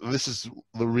specify, this is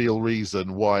the real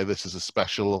reason why this is a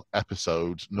special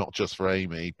episode, not just for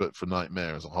Amy, but for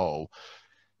Knightmare as a whole.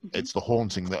 It's the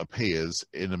haunting that appears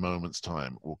in a moment's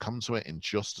time. We'll come to it in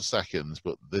just a second,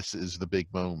 but this is the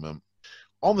big moment.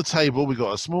 On the table, we've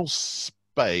got a small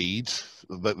spade.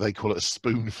 They call it a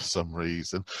spoon for some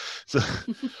reason. So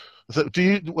do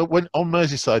you, when on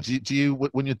Merseyside, do you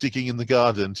when you're digging in the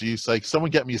garden, do you say, "Someone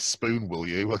get me a spoon, will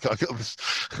you?" Like, I got this.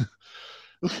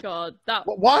 God,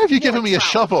 why have you given me a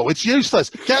shovel? It's useless.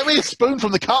 Get me a spoon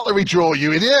from the cutlery drawer,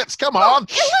 you idiots! Come on.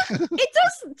 It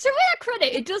does. To their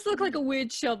credit, it does look like a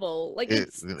weird shovel. Like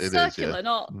it's circular, is,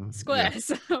 not square. Yeah.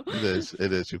 So.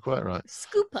 It is. You're quite right.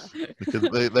 Scooper.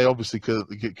 Because they obviously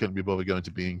couldn't be bothered going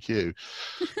to B&Q,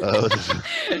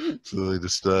 so they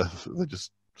just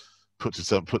put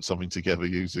something together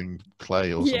using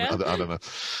clay or something. Yeah. I don't know.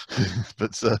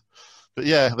 But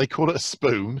yeah, they call it a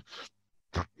spoon.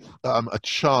 A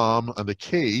charm and a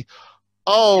key.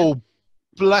 Oh,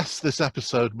 bless this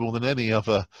episode more than any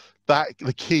other. That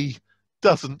the key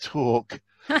doesn't talk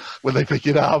when they pick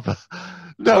it up.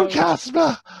 No,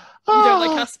 Casper! You don't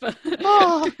like Casper?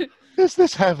 Is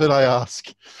this heaven, I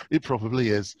ask? It probably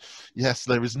is. Yes,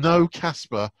 there is no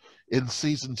Casper in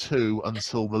season 2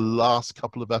 until the last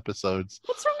couple of episodes.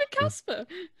 What's wrong with Casper?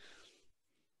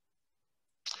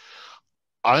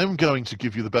 I am going to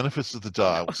give you the benefits of the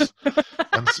doubt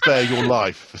and spare your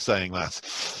life for saying that.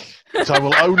 But I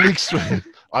will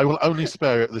only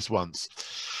spare it this once.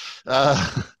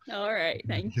 All right,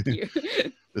 thank you.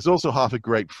 There's also half a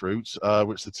grapefruit,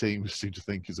 which the team seem to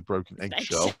think is a broken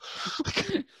eggshell.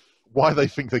 Why they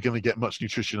think they're going to get much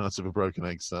nutrition out of a broken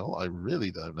eggshell, I really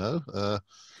don't know.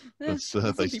 But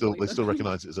they still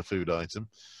recognise it as a food item.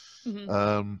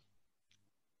 Mm-hmm.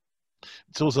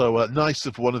 It's also nice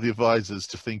of one of the advisors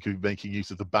to think of making use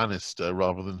of the banister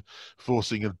rather than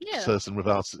forcing a person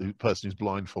who's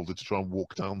blindfolded to try and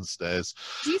walk down the stairs.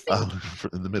 Do you think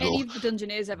in the middle? Any of the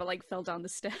Dungeoneers ever fell down the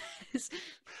stairs?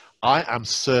 I am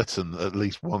certain at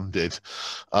least one did.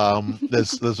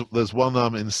 There's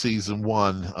one in season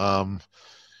 1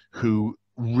 who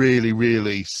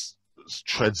really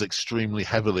treads extremely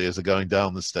heavily as they're going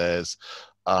down the stairs.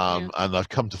 And I've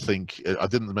come to think, I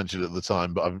didn't mention it at the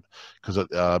time, but because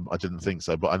I didn't think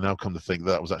so, but I now come to think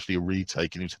that was actually a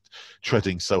retake, and he was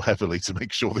treading so heavily to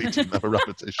make sure that he didn't have a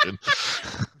repetition.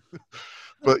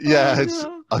 But yeah,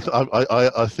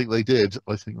 I think they did.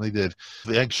 I think they did.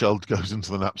 The eggshell goes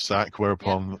into the knapsack,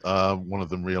 whereupon one of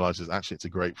them realizes actually it's a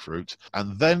grapefruit,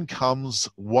 and then comes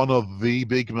one of the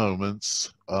big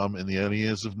moments in the early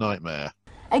years of Knightmare.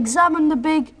 Examine the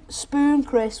big spoon,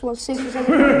 Chris. We'll see if there's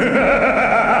anything.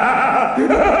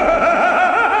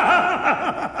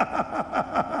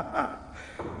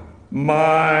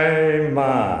 My.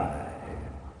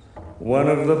 One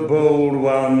of the bold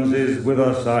ones is with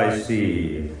us, I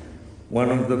see. One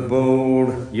of the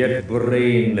bold yet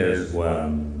brainless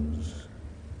ones.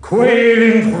 Quail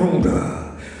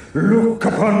intruder, look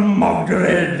upon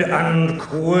Mogdred and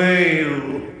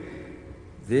quail.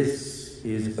 This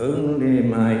is only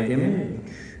my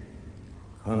image.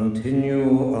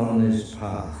 Continue on this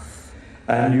path,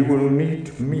 and you will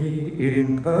meet me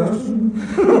in person.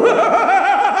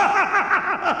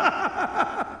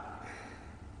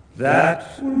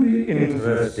 That will be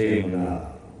interesting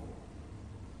now,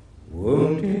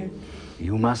 won't it?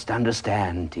 You must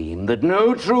understand, team, that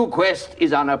no true quest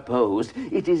is unopposed.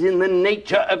 It is in the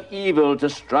nature of evil to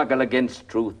struggle against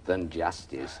truth and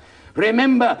justice.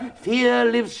 Remember, fear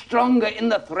lives stronger in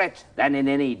the threat than in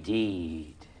any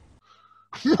deed.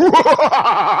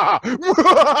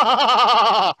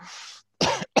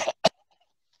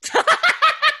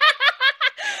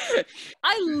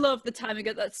 I love the timing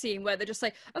of that scene where they're just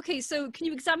like, okay, so can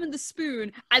you examine the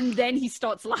spoon? And then he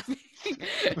starts laughing.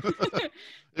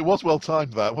 It was well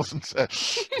timed, that, wasn't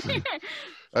it?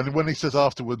 And when he says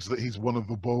afterwards that he's one of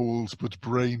the bold but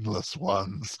brainless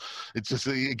ones, it just,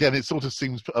 again, it sort of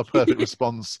seems a perfect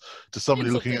response to somebody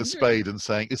looking at a spade and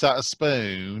saying, is that a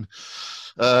spoon?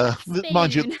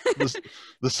 Mind you,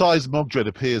 the size Mogdred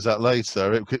appears at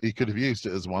later, he could have used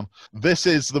it as one. This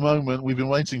is the moment we've been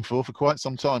waiting for quite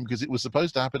some time, because it was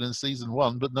supposed to happen in season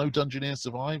 1, but no Dungeoneer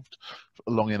survived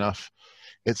long enough.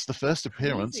 It's the first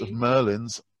appearance of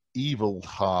Merlin's evil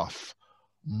half,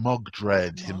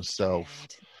 Mogdred himself.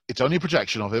 It's only a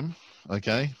projection of him,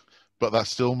 okay, but that's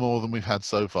still more than we've had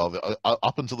so far.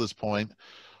 Up until this point,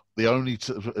 the only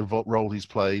role he's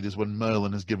played is when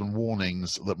Merlin has given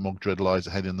warnings that Mogdred lies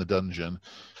ahead in the dungeon.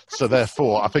 So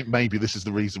therefore, I think maybe this is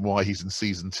the reason why he's in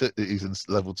season 2. He's in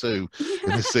level 2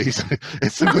 in this season.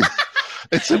 It's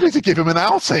simply to give him an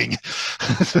outing.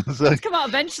 So, come out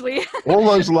eventually. All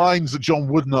those lines that John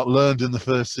Woodnut learned in the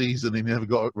first season, he never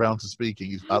got around to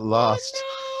speaking. At last.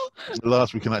 At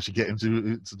last, we can actually get him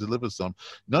to deliver some.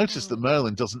 Notice that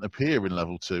Merlin doesn't appear in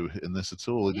level 2 in this at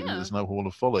all. There's no Hall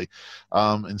of Folly.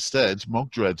 Instead,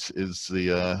 Mogdred is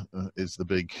the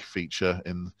big feature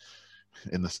in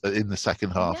the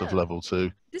second half of level 2.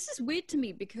 This is weird to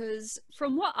me because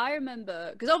from what I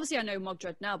remember, because obviously I know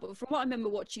Mogdred now, but from what I remember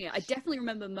watching it, I definitely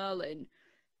remember Merlin.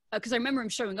 Because I remember him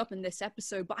showing up in this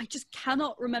episode, but I just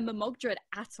cannot remember Mogdred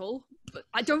at all. But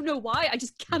I don't know why. I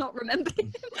just cannot remember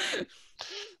him.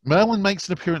 Merlin makes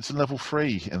an appearance in level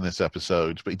 3 in this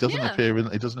episode, but he doesn't appear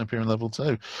in level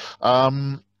 2.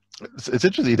 It's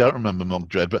interesting you don't remember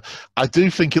Mogdred, but I do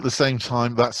think at the same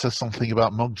time that says something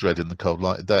about Mogdred in the cold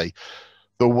light of day.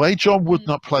 The way John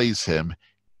Woodnut plays him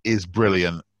is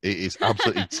brilliant. It is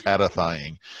absolutely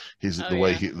terrifying. His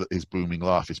booming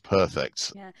laugh is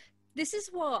perfect. Yeah. This is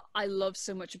what I love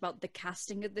so much about the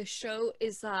casting of this show,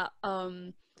 is that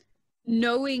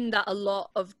knowing that a lot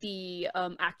of the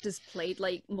actors played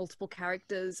like multiple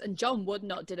characters, and John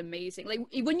Woodnott did amazing. Like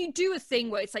when you do a thing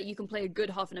where it's like you can play a good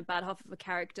half and a bad half of a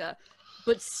character,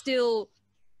 but still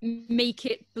make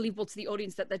it believable to the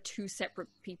audience that they're two separate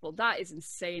people, that is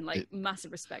insane. Like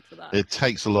massive respect for that. It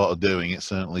takes a lot of doing. It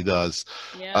certainly does.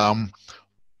 Yeah.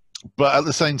 But at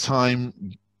the same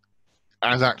time,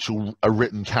 as a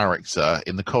written character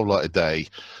in the cold light of day,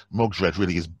 Mogdred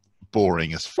really is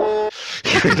boring as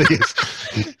he really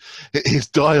is. His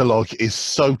dialogue is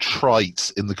so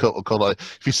trite in the cold light.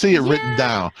 If you see it written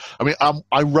down, I mean,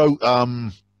 I wrote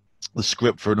the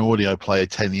script for an audio play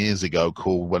 10 years ago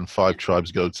called When Five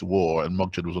Tribes Go to War, and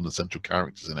Mogdred was one of the central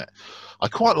characters in it. I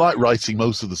quite like writing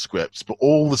most of the scripts, but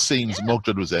all the scenes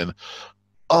Mogdred was in,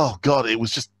 oh god, it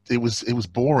was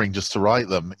boring just to write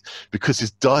them because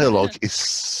his dialogue is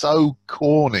so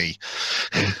corny.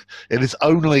 It is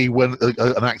only when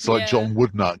an actor like John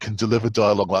Woodnott can deliver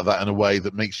dialogue like that in a way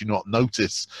that makes you not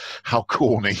notice how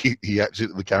corny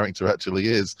the character actually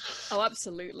is. Oh,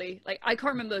 absolutely. Like I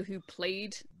can't remember who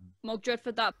played Mogdred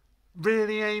for that.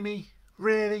 Really, Amy?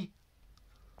 Really?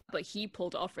 But he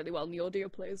pulled it off really well in the audio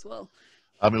play as well.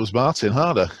 It was Martin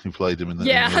Harder who played him in the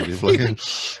audio play.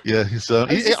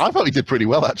 I thought he did pretty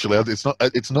well actually.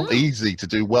 It's not easy to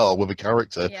do well with a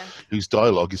character whose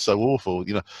dialogue is so awful.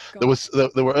 You know, there was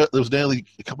nearly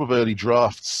a couple of early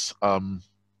drafts of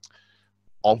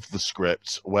the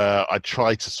script where I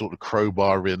tried to sort of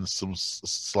crowbar in some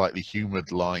slightly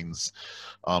humoured lines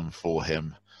for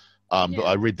him. But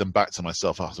I read them back to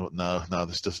myself. I thought, no,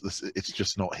 it's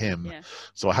just not him. Yeah.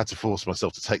 So I had to force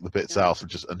myself to take the bits out and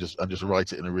just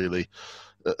write it in a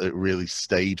really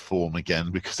staid form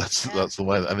again, because that's the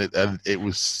way. And it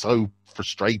was so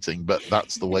frustrating, but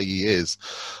that's the way he is.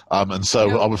 And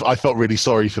so I felt really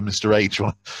sorry for Mr. H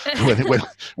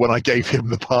when I gave him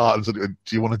the part and said,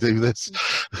 "Do you want to do this?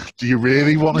 Do you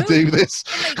really want to do this?"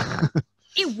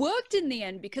 It worked in the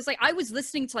end, because like I was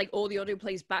listening to like all the audio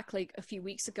plays back like a few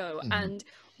weeks ago, and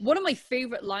one of my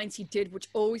favorite lines he did, which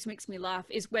always makes me laugh,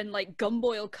 is when like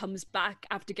Gumboil comes back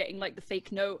after getting like the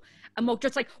fake note, and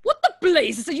Mogdred's like, "What the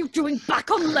blazes are you doing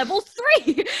back on level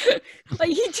 3?" Like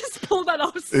he just pulled that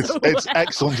off so It's well.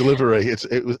 excellent delivery.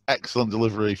 It was excellent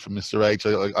delivery from Mr. H.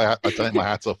 I take my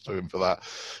hat off to him for that.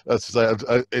 That's to say,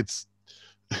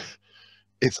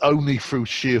 it's only through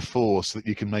sheer force that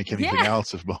you can make anything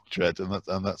out of Mogdred, and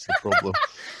that's the problem.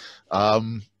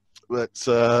 But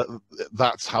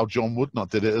that's how John Woodnott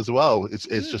did it as well. It's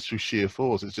just through sheer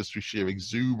force. It's just through sheer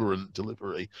exuberant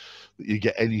delivery that you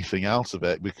get anything out of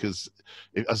it. Because,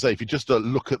 as I say, if you just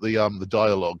look at the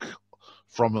dialogue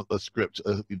from the script,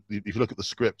 if you look at the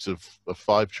script of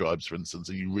Five Tribes, for instance,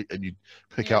 and you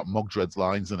pick out Mogdred's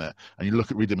lines in it, and you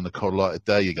read them in the cold light of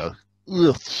day, you go,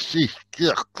 ugh, sheesh,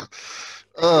 ugh.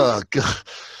 Oh God!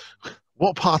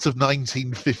 What part of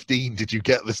 1915 did you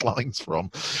get this lines from?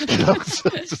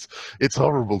 It's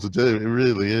horrible to do. It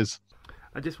really is.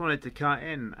 I just wanted to cut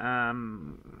in.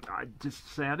 I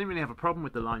just say I didn't really have a problem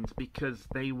with the lines because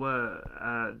they were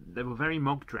very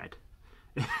Mogdred.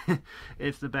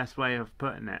 It's the best way of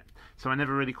putting it. So I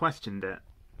never really questioned it.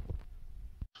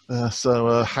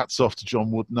 So hats off to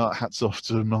John Woodnott, hats off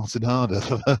to Martin Harder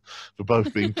for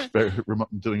both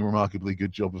doing a remarkably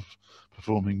good job of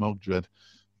performing Mogdred,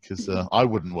 because I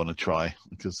wouldn't want to try,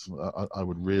 because I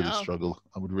would really struggle.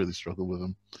 I would really struggle with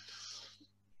them.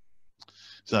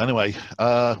 So anyway,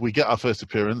 we get our first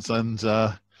appearance, and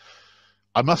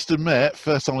I must admit,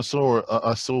 first time I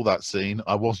saw that scene,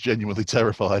 I was genuinely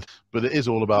terrified. But it is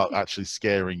all about actually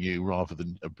scaring you rather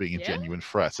than being a genuine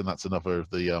threat, and that's another of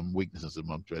the weaknesses of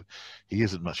Mogdred. He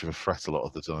isn't much of a threat a lot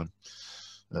of the time.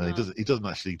 He doesn't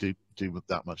actually do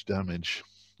that much damage.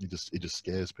 He just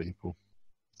scares people.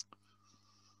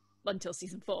 Until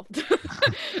season 4.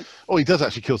 Oh, he does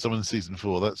actually kill someone in season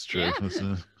 4. That's true. Yeah. Well,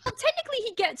 technically,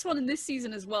 he gets one in this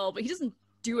season as well, but he doesn't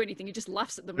do anything. He just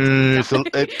laughs at them. It's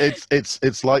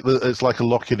like a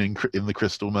lock-in in the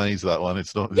Crystal Maze. That one.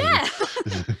 It's not. Yeah.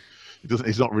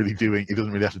 He's not really doing. He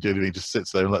doesn't really have to do anything. He just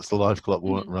sits there and lets the life clock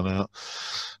run out.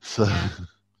 So. Yeah.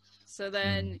 So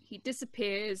then he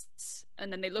disappears,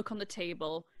 and then they look on the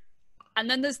table, and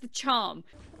then there's the charm.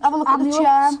 Have a look at the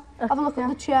charm. Have a look at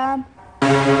the charm.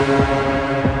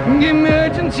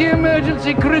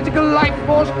 Emergency, critical life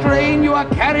force drain. You are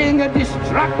carrying a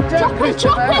distractor.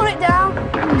 Chocolate, put it down.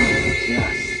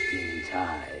 Just in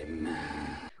time.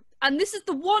 And this is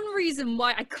the one reason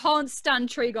why I can't stand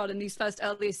Traegod in these first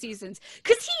earlier seasons,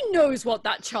 because he knows what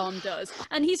that charm does.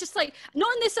 And he's just like,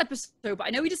 not in this episode, but I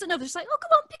know he doesn't know. They're just like, oh,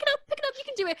 come on, pick it up, you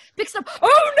can do it. Picks it up,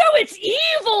 oh no, it's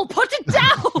evil, put it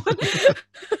down.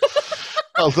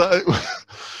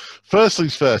 First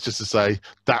things first, just to say,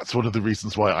 that's one of the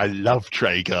reasons why I love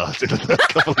Treguard in the first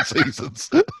couple of seasons.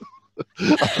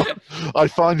 I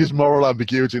find his moral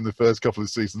ambiguity in the first couple of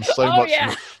seasons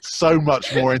so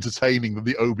much more entertaining than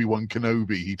the Obi-Wan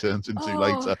Kenobi he turns into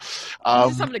later. I'm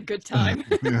just having a good time.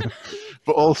 Yeah.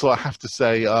 But also, I have to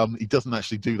say, he doesn't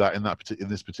actually do that in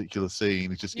this particular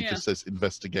scene. He just says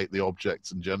investigate the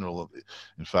objects in general.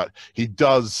 In fact, he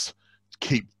does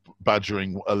keep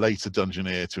badgering a later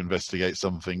Dungeoneer to investigate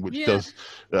something, which does.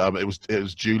 It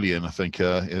was Julian, I think,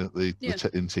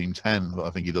 in Team 10. I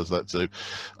think he does that too,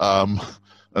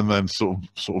 and then sort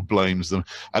of blames them.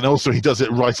 And also, he does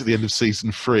it right at the end of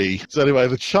season 3. So anyway,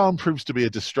 the charm proves to be a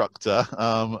destructor,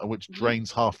 which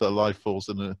drains half their life force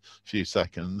in a few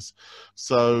seconds.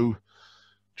 So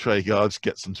Treguard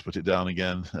gets them to put it down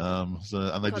again,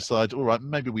 and they decide, all right,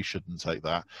 maybe we shouldn't take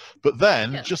that. But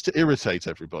then, just to irritate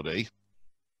everybody,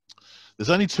 there's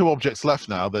only 2 objects left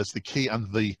now. There's the key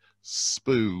and the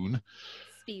spoon.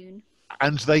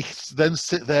 And they then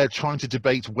sit there trying to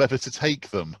debate whether to take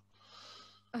them.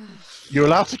 You're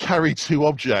allowed to carry 2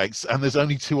 objects, and there's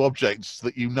only 2 objects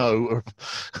that you know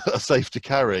are safe to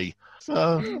carry. So,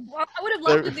 well, I would have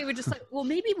loved if they were just like, well,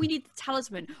 maybe we need the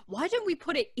talisman. Why don't we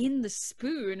put it in the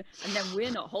spoon, and then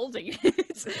we're not holding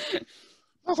it?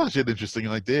 That's actually an interesting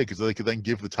idea, because they could then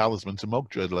give the talisman to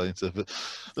Mogdred later. But,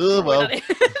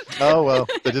 oh well,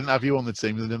 they didn't have you on the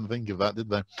team. They didn't think of that, did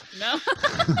they? No.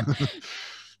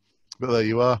 But there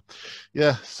you are.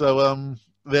 Yeah. So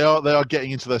they are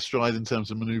getting into their stride in terms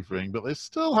of manoeuvring, but they're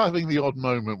still having the odd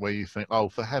moment where you think, oh,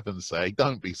 for heaven's sake,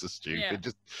 don't be so stupid. Yeah.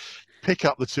 Just pick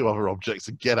up the 2 other objects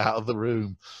and get out of the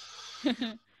room.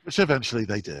 Which eventually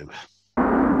they do.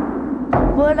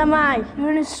 Where am I?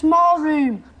 You're in a small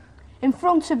room. In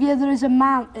front of you, there is a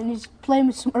man, and he's playing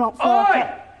with something on floor.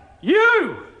 Oi!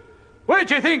 You! Where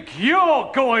do you think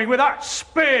you're going with that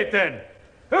spade, then?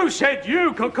 Who said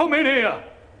you could come in here?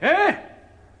 Eh?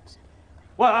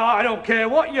 Well, I don't care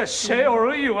what you say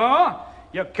or who you are.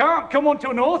 You can't come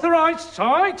onto an authorised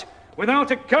site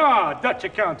without a card. That you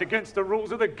can't, against the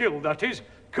rules of the guild, that is.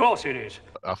 Of course it is.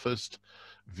 Our first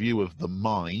view of the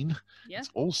mine. It's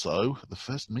also the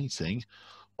first meeting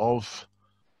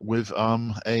with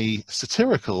a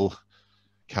satirical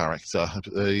character,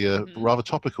 a rather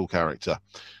topical character.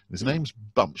 His name's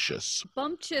Bumptious.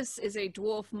 Bumptious is a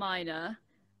dwarf miner,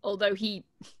 although he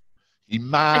may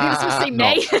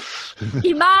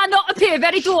he may not appear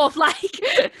very dwarf-like.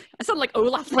 I sound like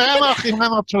Olaf. Well, he may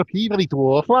not appear very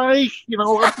dwarf-like, you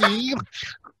know what I mean?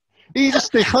 He's a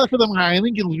stickler for the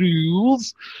mining and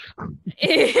rules.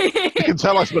 You can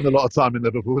tell I spend a lot of time in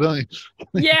Liverpool, don't you?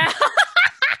 Yeah.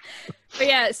 But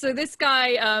yeah, so this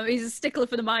guy, he's a stickler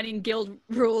for the mining guild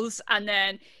rules, and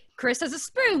then Chris has a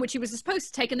spoon, which he was supposed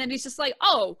to take, and then he's just like,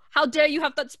 oh, how dare you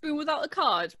have that spoon without a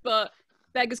card? But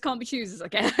beggars can't be choosers, I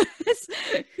guess.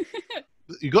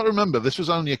 You got to remember, this was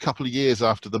only a couple of years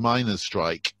after the miners'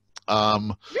 strike.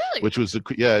 Really? Which was,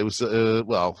 it was,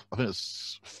 well, I think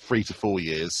it's 3 to 4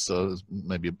 years, so it was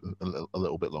maybe a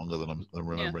little bit longer than I'm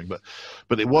remembering. Yeah.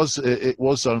 But it was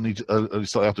only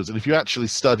slightly afterwards. And if you actually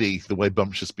study the way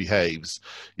Bumptious behaves,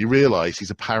 you realise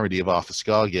he's a parody of Arthur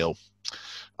Scargill.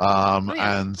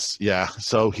 And yeah,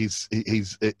 so it's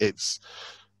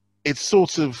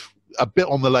sort of a bit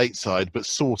on the late side, but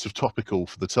sort of topical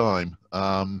for the time.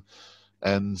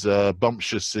 And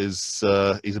Bumptious he's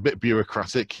a bit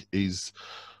bureaucratic. He's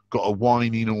got a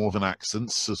whiny northern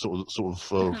accent, so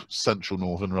sort of central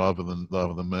northern rather than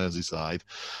Merseyside.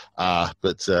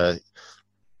 But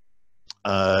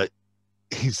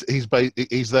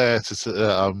he's there to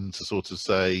sort of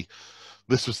say,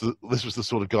 this was the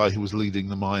sort of guy who was leading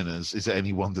the miners. Is it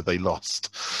any wonder they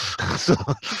lost? So,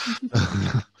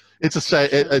 it's a shame.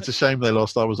 It's a shame they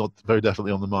lost. I was very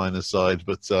definitely on the miners' side,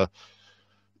 but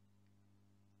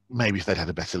maybe if they'd had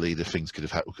a better leader, things could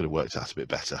have worked out a bit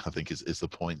better. I think is the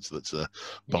point that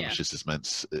Bumptious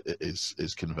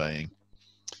is conveying.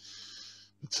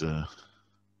 But,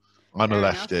 I'm a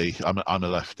lefty. I'm a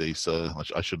lefty, so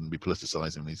I shouldn't be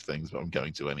politicising these things, but I'm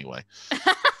going to anyway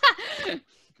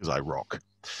because I rock.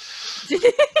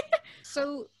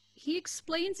 So he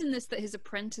explains in this that his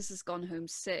apprentice has gone home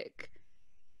sick,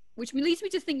 which leads me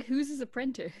to think, who's his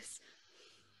apprentice?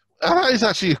 That is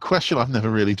actually a question I've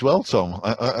never really dwelt on.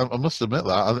 I must admit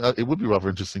that. It would be rather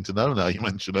interesting to know now you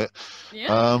mention it.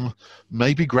 Yeah.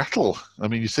 Maybe Gretel. I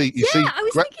mean, you see, I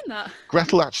was thinking that.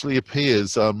 Gretel actually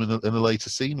appears in a later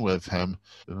scene with him.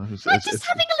 We're just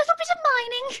having a little bit of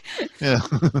mining.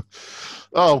 Yeah.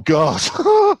 Oh God.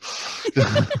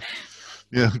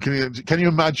 Yeah. Can you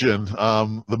imagine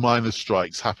the miners'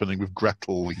 strikes happening with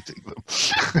Gretel leading them?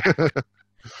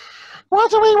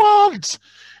 What do we want?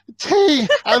 tea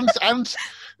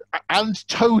and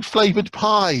toad-flavoured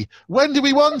pie. When do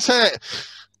we want it?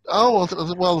 Oh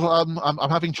well, I'm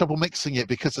having trouble mixing it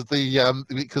because the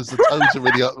toads are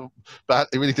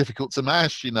really difficult to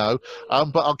mash, you know.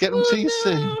 But I'll get them to you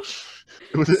soon.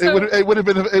 It would have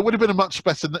been a much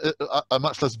better, a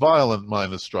much less violent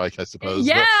miners' strike, I suppose.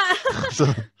 Yeah.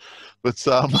 But peace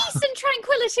and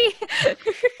tranquility.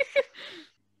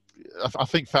 I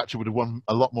think Thatcher would have won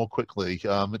a lot more quickly.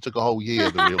 It took a whole year,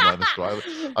 the real miners' strike.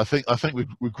 I think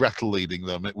with Gretel leading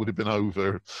them, it would have been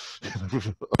over.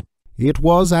 It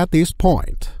was at this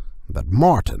point that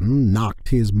Martin knocked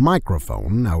his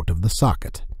microphone out of the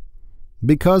socket.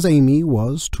 Because Amy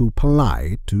was too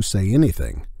polite to say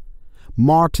anything,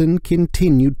 Martin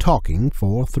continued talking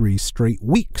for 3 straight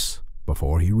weeks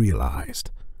before he realized.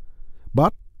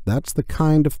 But that's the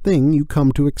kind of thing you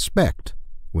come to expect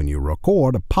when you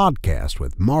record a podcast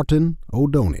with Martin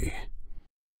O'Doney.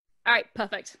 All right,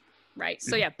 perfect. Right,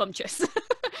 so yeah, bumptious.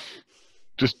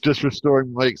 Just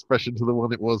restoring my expression to the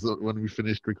one it was when we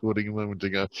finished recording a moment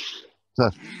ago.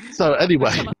 So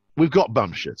anyway, we've got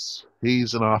Bumptious.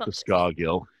 He's an Arthur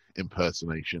Scargill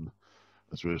impersonation,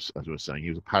 as we were saying. He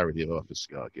was a parody of Arthur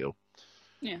Scargill.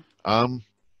 Yeah.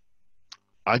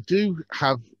 I do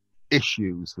have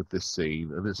issues with this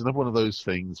scene, and it's another one of those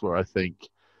things where I think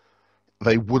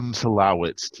they wouldn't allow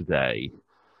it today,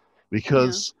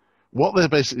 because what they're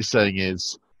basically saying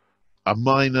is a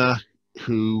miner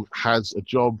who has a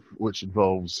job which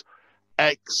involves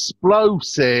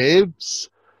explosives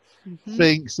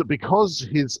thinks that because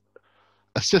his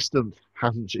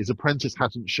apprentice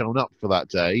hasn't shown up for that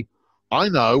day,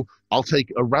 I'll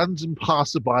take a random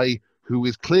passerby who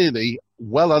is clearly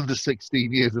well under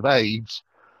 16 years of age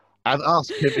and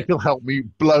ask him if he'll help me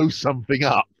blow something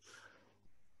up.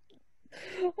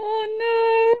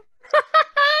 Oh no.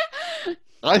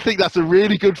 I think that's a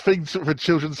really good thing for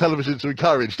children's television to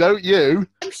encourage, don't you?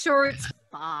 I'm sure it's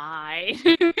fine.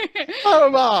 Oh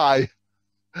my!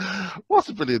 What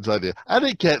a brilliant idea. And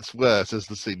it gets worse as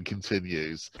the scene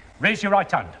continues. Raise your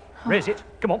right hand. Raise it.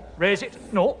 Come on, raise it.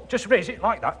 No, just raise it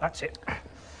like that. That's it.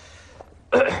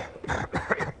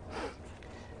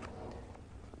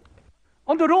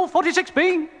 Under Rule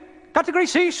 46B, Category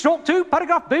C, Stroke 2,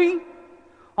 Paragraph B,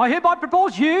 I hereby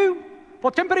propose you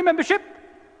for temporary membership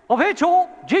of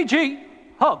HOGG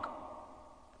Hug.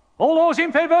 All those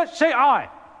in favour say aye.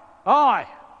 Aye.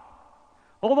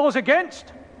 All those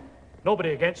against?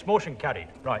 Nobody against. Motion carried.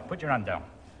 Right, put your hand down.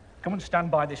 Come and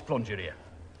stand by this plunger here.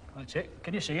 That's it.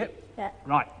 Can you see it? Yeah.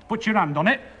 Right, put your hand on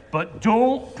it, but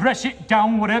don't press it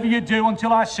down whatever you do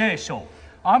until I say so.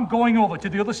 I'm going over to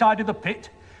the other side of the pit,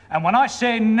 and when I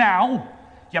say now,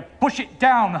 you push it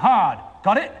down hard.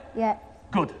 Got it? Yeah.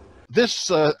 Good.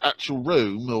 This actual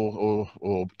room,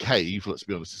 or cave, let's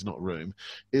be honest, it's not a room,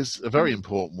 is a very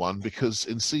important one because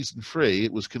in Season 3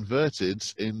 it was converted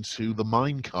into the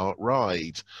minecart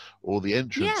ride, or the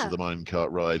entrance of the minecart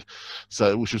ride,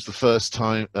 which was the first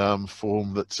time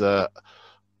form that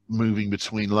moving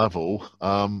between level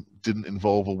didn't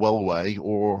involve a wellway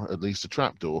or at least a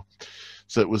trapdoor.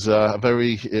 So it was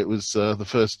it was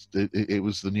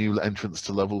the new entrance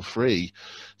to level 3.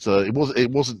 So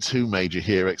it wasn't too major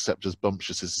here, except as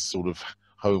Bumptious' sort of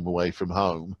home away from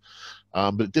home.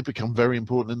 But it did become very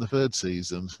important in the 3rd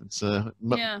season.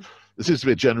 There seems to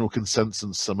be a general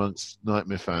consensus amongst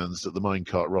Knightmare fans that the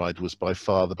minecart ride was by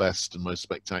far the best and most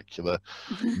spectacular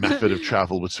method of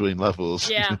travel between levels.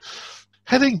 Yeah.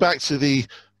 Heading back to the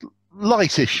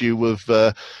light issue of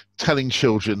telling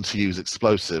children to use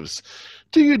explosives,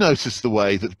 do you notice the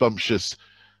way that Bumptious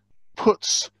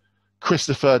puts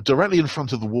Christopher directly in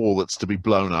front of the wall that's to be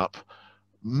blown up,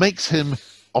 makes him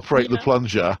operate the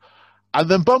plunger, and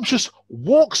then Bumptious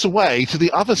walks away to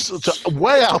the other,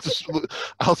 way out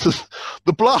of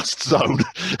the blast zone,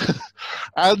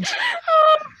 and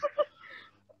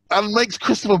makes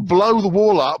Christopher blow the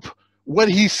wall up when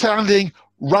he's standing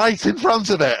right in front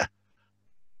of it.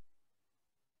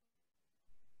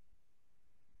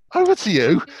 Over to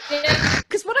you. Yeah,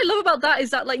 because what I love about that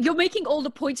is that, like, you're making all the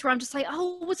points where I'm just like,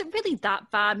 oh, was it really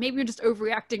that bad? Maybe you're just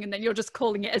overreacting, and then you're just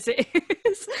calling it as it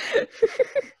is.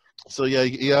 So yeah,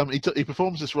 he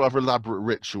performs this rather elaborate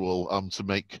ritual to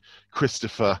make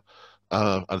Christopher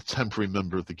a temporary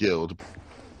member of the guild.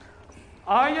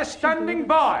 Are you standing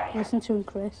by? Listen to him,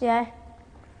 Chris. Yeah.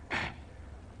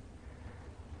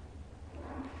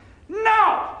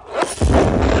 Now!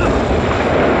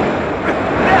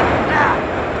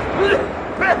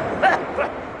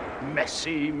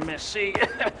 Messy. See,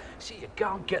 you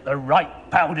can't get the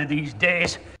right powder these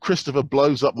days. Christopher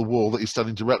blows up the wall that he's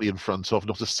standing directly in front of.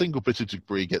 Not a single bit of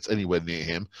debris gets anywhere near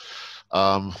him.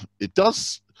 It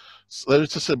does So there is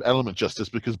just some element justice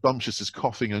because Bumptious is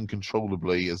coughing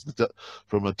uncontrollably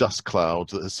from a dust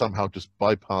cloud that has somehow just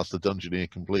bypassed the Dungeoneer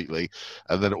completely,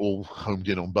 and then it all homed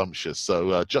in on Bumptious.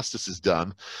 So justice is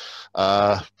done,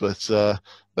 but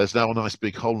there's now a nice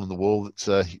big hole in the wall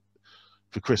that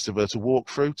for Christopher to walk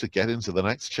through to get into the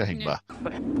next chamber.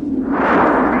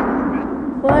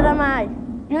 Where am I?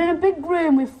 You're in a big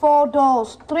room with 4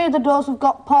 doors. 3 of the doors have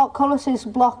got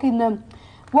portcullises blocking them.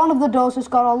 One of the doors has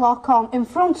got a lock on. In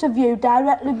front of you,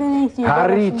 directly beneath you...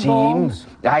 Hurry, team.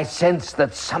 I sense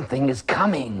that something is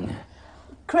coming.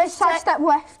 Chris, step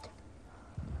left.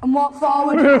 And walk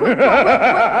forward. Quick.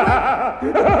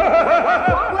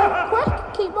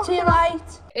 Keep to your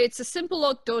right. It's a simple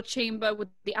locked door chamber with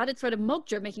the added threat of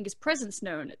Mogdra making his presence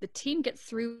known. The team get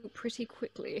through pretty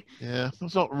quickly. Yeah,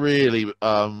 there's not really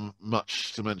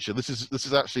much to mention. This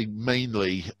is actually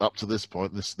mainly, up to this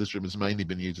point, this room has mainly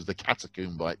been used as the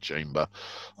catacomb-like chamber.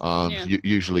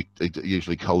 Usually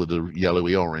coloured a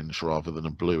yellowy orange rather than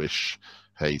a bluish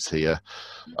haze here.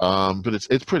 But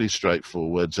it's pretty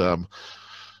straightforward.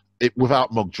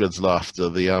 Without Mogdred's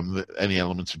laughter, any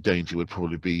element of danger would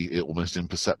probably be almost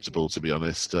imperceptible, to be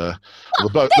honest. There's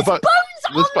bones on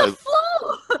the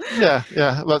floor! Yeah,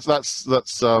 that's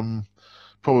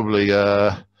probably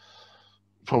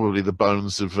the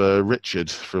bones of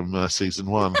Richard from season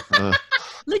 1.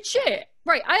 Legit.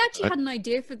 Right, I actually had an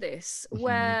idea for this,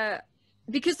 where...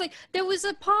 Because, like, there was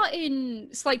a part in,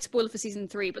 slight spoiler for season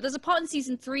 3, but there's a part in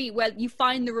season 3 where you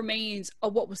find the remains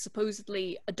of what was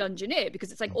supposedly a Dungeoneer,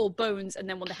 because it's like all bones and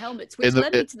then one of the helmets, which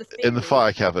led me to the theory. In the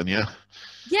fire cavern, yeah?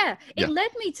 Yeah, it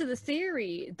led me to the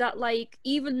theory that, like,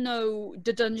 even though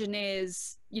the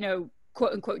Dungeoneers,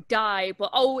 quote unquote die, but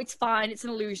it's fine, it's an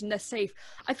illusion, they're safe.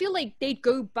 I feel like they'd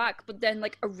go back, but then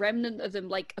like a remnant of them,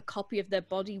 like a copy of their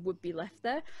body would be left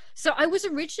there. So I was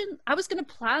gonna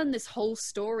plan this whole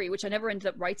story, which I never ended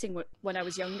up writing when I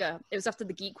was younger. It was after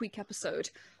the Geek Week episode.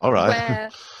 All right. Where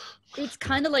it's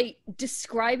kind of like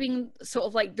describing sort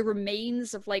of like the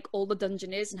remains of like all the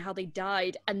Dungeoneers and how they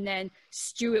died, and then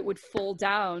Stuart would fall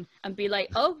down and be like,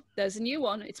 oh, there's a new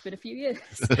one, it's been a few years.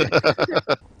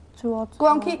 Go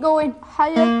on, keep going.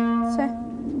 Higher.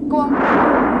 Go on.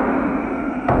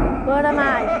 Where am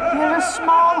I? You're in a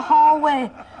small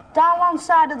hallway. Down one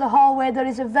side of the hallway there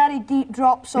is a very deep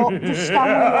drop, so just stand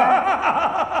where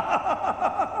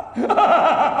you are.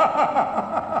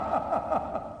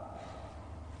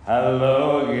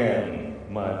 Hello again,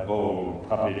 my bold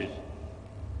puppet.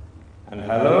 And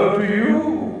hello to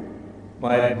you,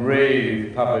 my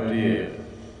brave puppeteers.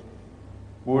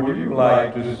 Would you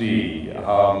like to see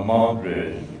how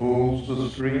Mordred pulls the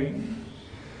strings?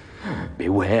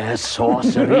 Beware,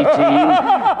 sorcery team.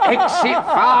 Exit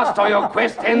fast or your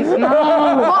quest ends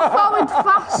now. Walk forward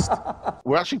fast.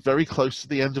 We're actually very close to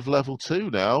the end of level 2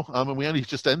 now, and we only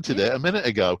just entered it a minute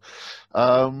ago.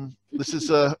 This is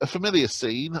a familiar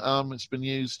scene. It's been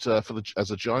used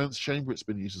as a giant's chamber. It's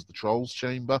been used as the troll's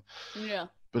chamber. Yeah.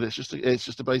 But it's just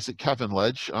a basic cavern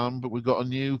ledge. But we've got a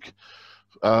new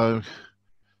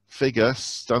figure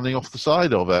standing off the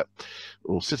side of it,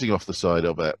 or sitting off the side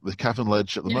of it. The cavern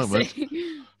ledge at the moment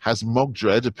has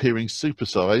Mogdred appearing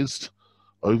supersized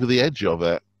over the edge of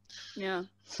it. Yeah.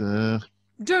 So,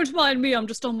 don't mind me, I'm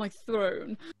just on my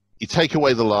throne. You take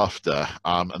away the laughter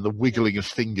and the wiggling of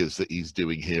fingers that he's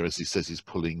doing here as he says he's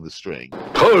pulling the string.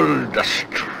 Pull the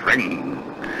string.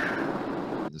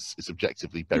 It's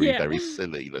objectively very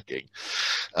silly looking,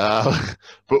 but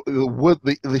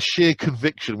the sheer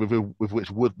conviction with which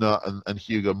Woodnut and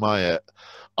Hugo Myatt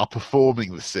are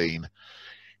performing the scene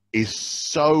is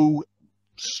so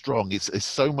strong. It's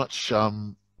so much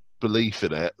belief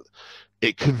in it.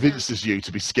 It convinces you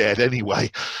to be scared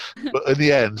anyway. But in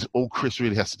the end, all Chris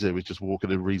really has to do is just walk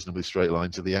in a reasonably straight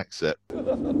line to the exit.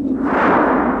 Where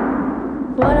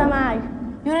am I?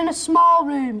 You're in a small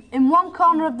room. In one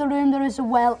corner of the room there is a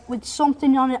well with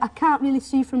something on it. I can't really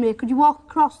see from here. Could you walk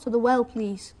across to the well,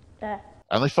 please? There.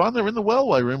 And they find they're in the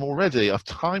wellway room already. I've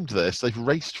timed this. They've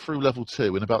raced through level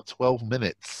 2 in about 12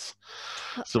 minutes.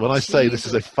 So when I say this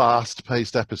is a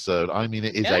fast-paced episode, I mean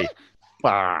it is a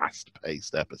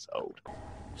fast-paced episode.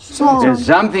 There's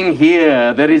something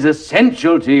here that is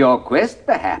essential to your quest,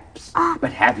 perhaps.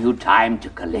 But have you time to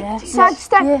collect it?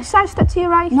 Sidestep to your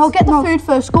right. No, get the food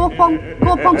first. Go up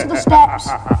onto the steps.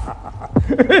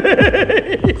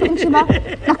 Now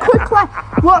quickly,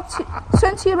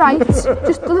 turn to your right.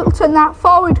 Just a little turn that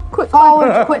forward, quickly.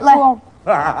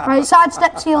 Right,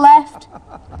 sidestep to your left.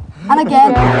 And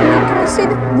again,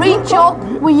 reach up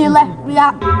with your left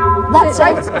react. That's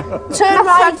it. Turn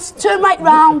right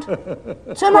round.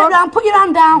 Turn right round, put your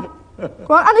hand down.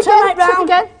 Go on, and turn right round.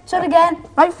 Turn again.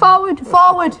 Right, forward.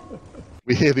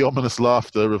 We hear the ominous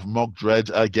laughter of Mogdred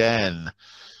again.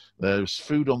 There's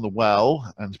food on the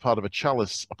well, and part of the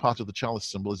chalice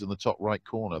symbol is in the top right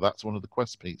corner. That's one of the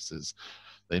quest pieces.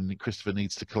 Then Christopher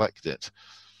needs to collect it.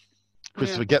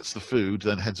 Christopher gets the food,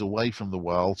 then heads away from the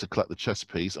well to collect the chess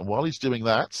piece, and while he's doing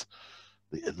that,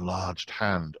 the enlarged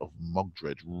hand of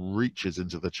Mogdred reaches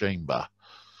into the chamber.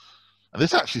 And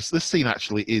this scene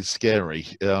actually is scary.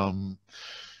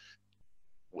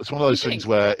 It's one of those things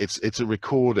where it's a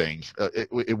recording.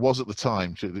 It was at the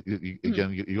time.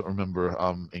 Again, you got to remember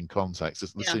in context.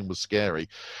 The scene was scary.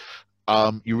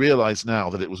 You realise now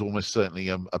that it was almost certainly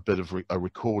a bit of a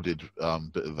recorded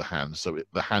bit of the hand. So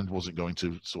the hand wasn't going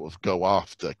to sort of go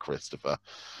after Christopher.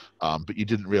 But you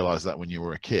didn't realise that when you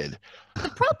were a kid. The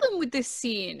problem with this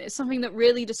scene is something that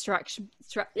really distracts me.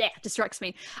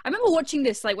 I remember watching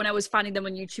this like when I was finding them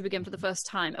on YouTube again for the first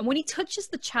time, and when he touches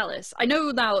the chalice, I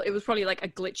know now it was probably like a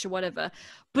glitch or whatever,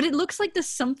 but it looks like there's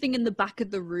something in the back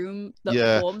of the room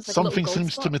that forms. Like something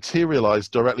seems to materialise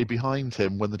directly behind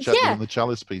him when the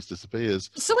chalice piece disappears.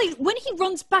 So like when he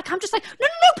runs back, I'm just like, no,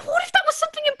 but what if that was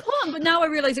something important? But now I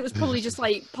realise it was probably just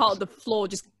like part of the floor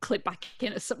just clipped back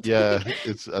in or something. Yeah,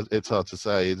 it's hard to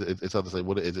say. It's hard to say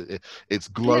what it is. It's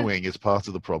glowing is part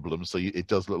of the problem, so it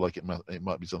does look like it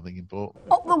might be something important.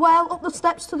 Up the well, up the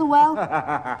steps to the well.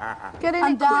 Get in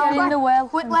and down. Get in the well.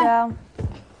 Quickly. Down.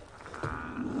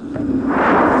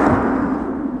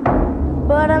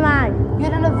 Where am I?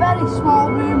 You're in a very small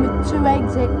room with 2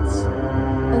 exits,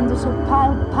 and there's a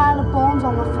pile of bones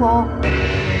on the floor.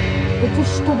 It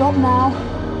just stood up now.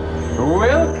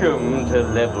 Welcome to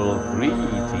level 3,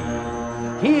 team.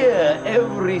 Here,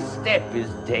 every step is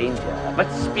danger,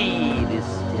 but speed is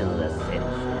still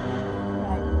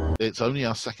essential. It's only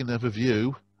our second ever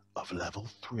view of level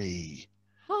 3.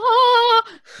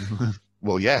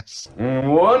 Well, yes.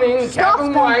 Warning,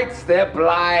 Captain Whites, they're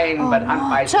blind, but hunt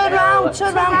by smell.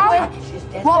 Turn round,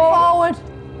 quick. Walk forward.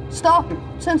 Stop.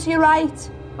 Turn to your right.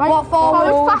 Walk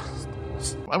forward.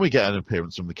 Fast. And we get an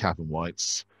appearance from the Captain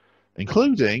Whites,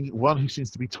 including one who seems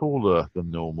to be taller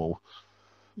than normal.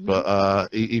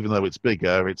 But even though it's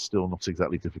bigger, it's still not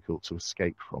exactly difficult to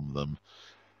escape from them,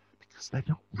 because they're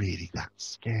not really that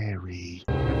scary.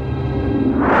 Where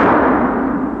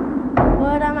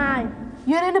am I?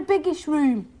 You're in a biggish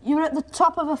room. You're at the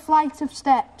top of a flight of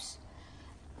steps.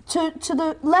 To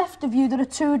the left of you, there are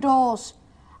 2 doors.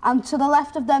 And to the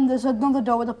left of them, there's another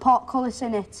door with a portcullis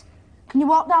in it. Can you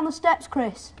walk down the steps,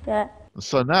 Chris? Yeah.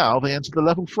 So now they enter the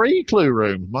level 3 clue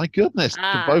room. My goodness.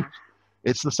 Both.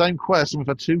 It's the same quest, and we've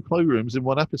had 2 clue rooms in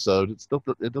one episode. It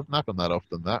doesn't happen that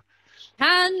often, that.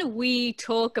 Can we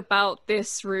talk about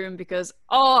this room? Because,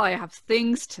 I have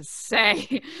things to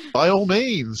say. By all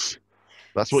means.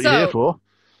 That's what you're here for.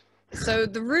 So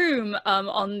the room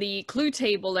on the clue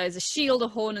table, there's a shield, a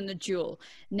horn, and a jewel.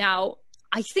 Now,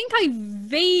 I think I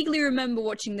vaguely remember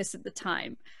watching this at the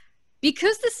time.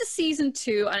 Because this is season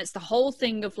 2, and it's the whole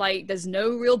thing of, like, there's no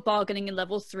real bargaining in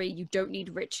level 3, you don't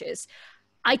need riches.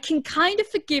 I can kind of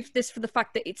forgive this for the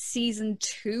fact that it's season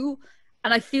 2,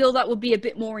 and I feel that will be a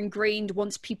bit more ingrained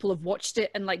once people have watched it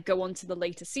and like go on to the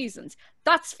later seasons.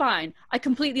 That's fine. I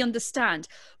completely understand.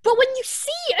 But when you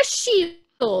see a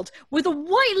shield with a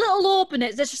white little orb in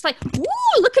it, that's just like,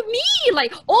 ooh, look at me,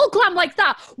 like all glam like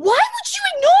that. Why would you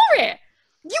ignore it?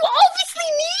 You obviously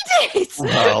need it.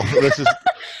 Well,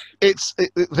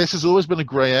 this has always been a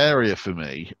grey area for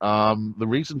me. The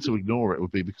reason to ignore it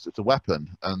would be because it's a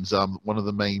weapon, and one of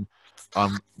the main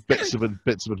bits of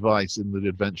advice in the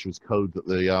adventurer's code that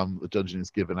the dungeon is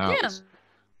given out. Yeah.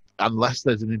 Unless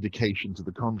there's an indication to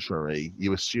the contrary,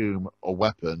 you assume a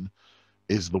weapon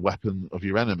is the weapon of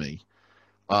your enemy.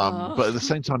 But at the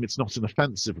same time, it's not an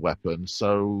offensive weapon,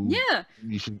 so yeah,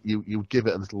 you would give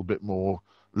it a little bit more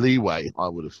leeway, I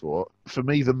would have thought. For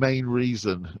me, the main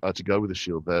reason to go with the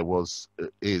shield there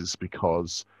is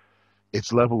because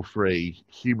it's level 3.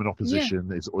 Human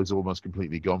opposition is almost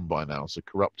completely gone by now, so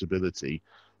corruptibility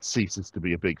ceases to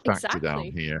be a big factor down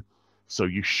here. So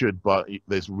you should, but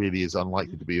there's really is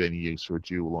unlikely to be any use for a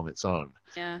duel on its own.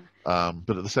 Yeah.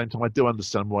 But at the same time, I do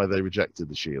understand why they rejected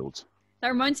the shield. That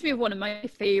reminds me of one of my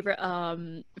favorite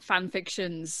fan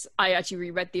fictions I actually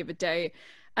reread the other day,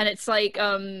 and it's like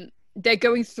they're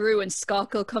going through and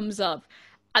Skarkle comes up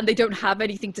and they don't have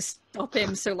anything to stop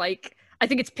him, so like I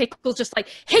think it's Pickle just like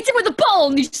hits him with a ball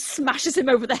and he just smashes him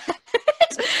over the head.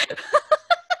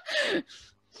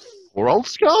 Or old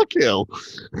Skarkle.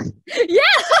 Yeah.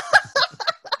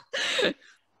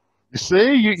 You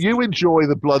see, you enjoy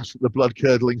the blood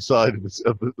curdling side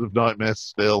of Nightmare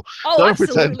still. Oh, don't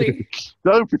absolutely.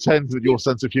 Don't pretend that your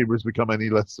sense of humour has become any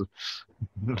less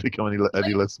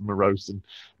morose and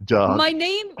dark. My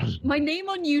name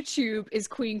on YouTube is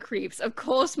Queen Creeps. Of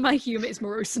course, my humour is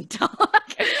morose and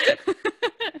dark.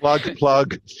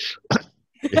 Plug.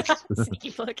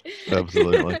 Sneaky plug.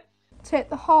 Absolutely. Take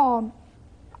the horn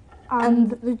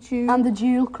and the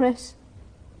jewel, Chris.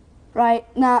 Right,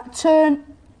 now turn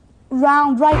right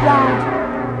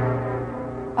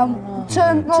round.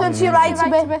 Turn to your right a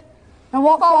bit. Now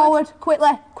walk forward, quickly.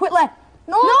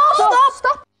 No,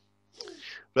 stop.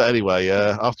 But anyway,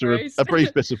 after a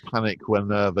brief bit of panic when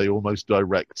they almost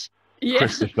direct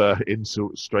Christopher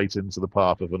straight into the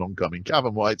path of an oncoming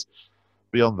Cavern White,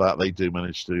 beyond that, they do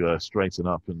manage to straighten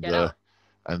up and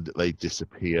they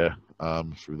disappear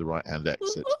through the right-hand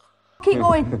exit. Keep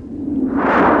going. Go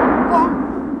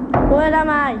on. Where am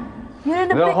I? You're in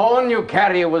The horn you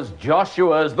carry was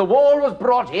Joshua's. The wall was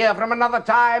brought here from another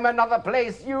time, another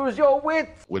place. Use your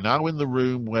wits. We're now in the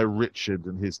room where Richard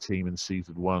and his team in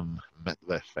Season 1 met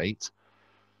their fate.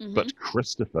 But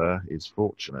Christopher is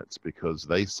fortunate because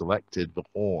they selected the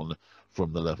horn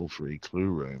from the level 3 clue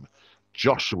room.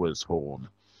 Joshua's horn.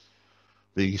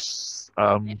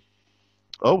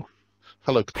 Oh,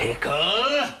 hello.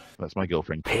 Pickle. That's my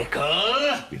girlfriend.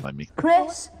 Pickle. Behind me.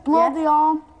 Chris, blow the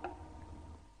arm.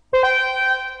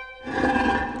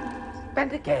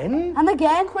 And again. And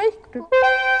again, quick.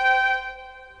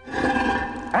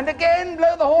 And again,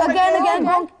 blow the horn. Again, go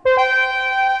on.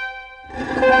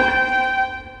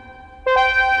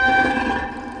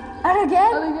 And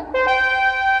again.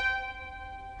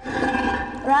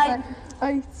 Right.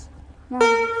 8, 9.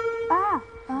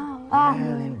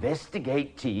 Well,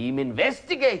 investigate, team,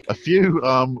 investigate. A few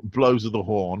blows of the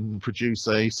horn produce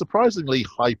a surprisingly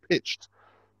high-pitched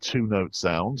 2-note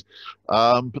sound,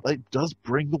 but it does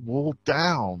bring the wall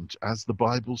down, as the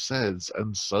Bible says,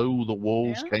 and so the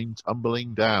walls came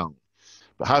tumbling down.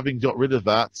 But having got rid of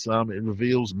that, it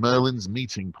reveals Merlin's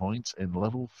meeting point in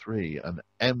level 3. An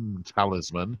M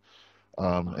talisman,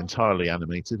 entirely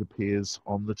animated, appears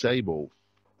on the table.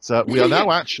 So we are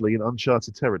now actually in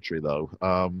uncharted territory, though.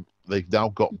 They've now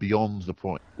got beyond the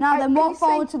point. Now then, walk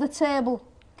forward to the table.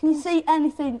 Can you see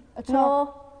anything at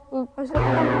all? What's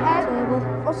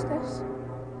this?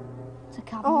 It's a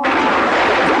cabin.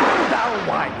 Thou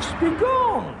wights, be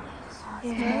gone!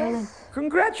 Yes.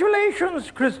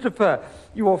 Congratulations, Christopher.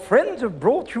 Your friends have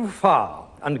brought you far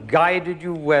and guided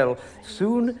you well.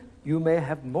 Soon you may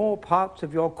have more parts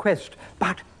of your quest,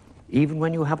 but even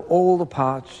when you have all the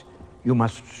parts, you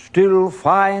must still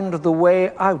find the way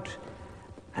out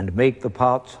and make the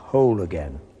parts whole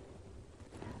again.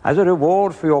 As a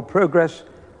reward for your progress,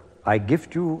 I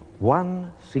gift you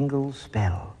one single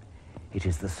spell. It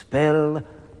is the spell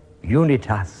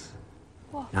Unitas.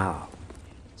 Now,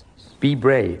 be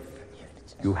brave.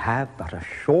 You have but a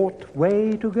short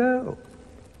way to go.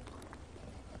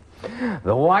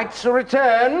 The whites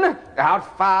return.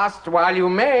 Out fast while you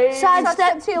may.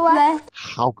 Sidestep to your left.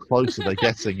 How close are they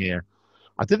getting here?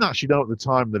 I didn't actually know at the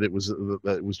time that it was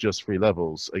just 3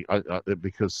 levels,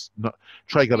 because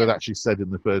Traeger had actually said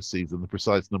in the first season the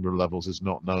precise number of levels is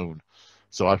not known.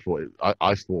 So I thought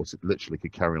it literally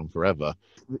could carry on forever.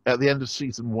 At the end of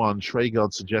Season 1,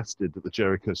 Traeger suggested that the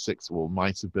Jericho 6 wall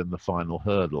might have been the final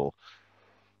hurdle.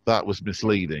 That was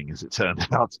misleading, as it turned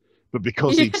out. But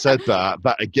because he'd said that,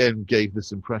 that again gave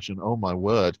this impression, oh my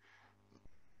word,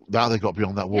 now they got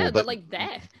beyond that wall. Yeah, they're like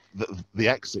there. The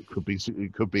exit could be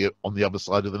on the other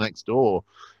side of the next door.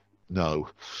 No.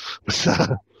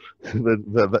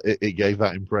 It gave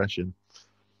that impression.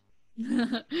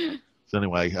 So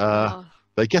anyway,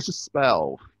 they get a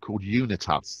spell called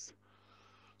Unitas.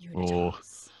 Or,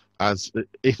 as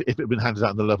if it had been handed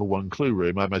out in the level 1 clue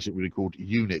room, I imagine it would be called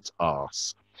Unit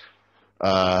Arse.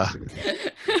 And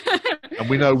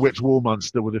we know which wall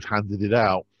monster would have handed it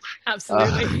out.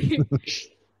 Absolutely.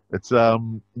 It's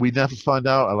we never find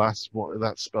out, alas, what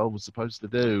that spell was supposed to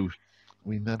do.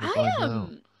 We never find out.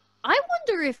 I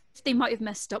wonder if they might have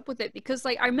messed up with it, because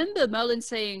like I remember Merlin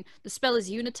saying the spell is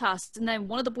Unitas, and then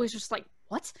one of the boys was just like,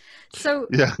 "What?" So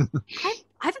yeah, I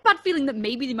have a bad feeling that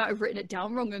maybe they might have written it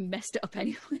down wrong and messed it up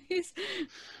anyways.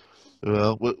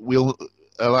 Well, we'll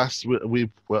alas,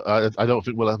 I don't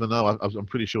think we'll ever know. I'm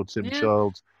pretty sure Tim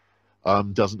Child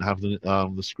doesn't have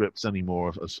the scripts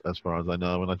anymore, as far as I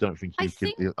know, and I don't think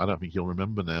he'll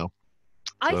remember now.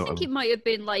 I think it might have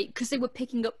been like because they were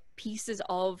picking up pieces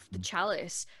of the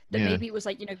chalice that maybe it was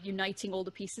like uniting all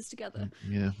the pieces together.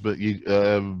 Yeah, but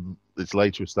it's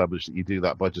later established that you do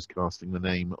that by just casting the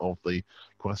name of the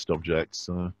quest object.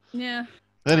 So yeah,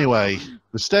 Anyway,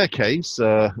 the staircase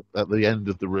at the end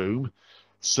of the room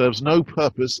serves no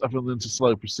purpose other than to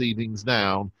slow proceedings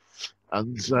down,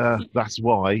 and that's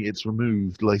why it's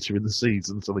removed later in the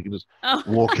season, so they can just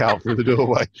walk out through the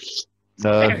doorway.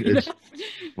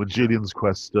 When Julian's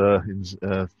quest in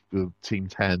Team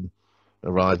 10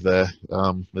 arrived there,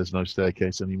 there's no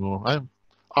staircase anymore.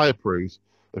 I approve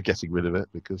of getting rid of it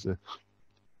because,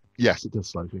 yes, it does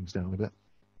slow things down a bit.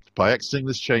 By exiting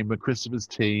this chamber, Christopher's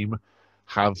team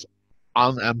have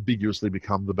unambiguously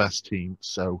become the best team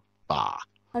so far.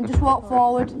 And just walk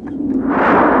forward.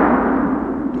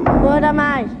 Where am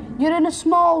I? You're in a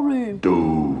small room.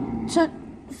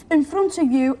 In front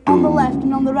of you, on the left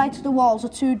and on the right of the walls are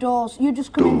 2 doors. You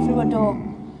just come in through a door.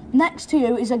 Next to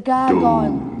you is a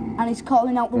gargoyle, and he's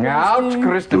calling out the words. Ouch,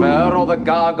 Christopher, or the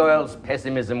gargoyle's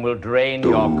pessimism will drain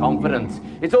your confidence.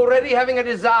 It's already having a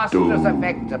disastrous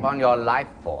effect upon your life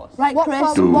force. Right,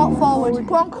 Chris, walk forward.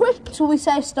 Come on, quick, till we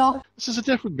say stop. This is a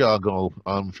different gargoyle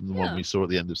from the one we saw at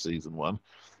the end of season 1.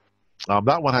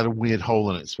 That one had a weird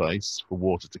hole in its face for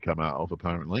water to come out of,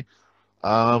 apparently.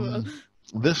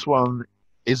 This one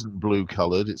isn't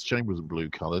blue-coloured. Its chamber isn't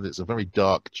blue-coloured. It's a very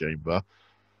dark chamber.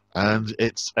 And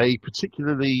it's a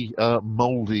particularly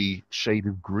mouldy shade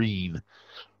of green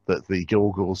that the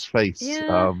gargoyle's face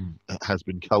has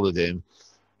been coloured in.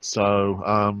 So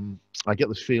I get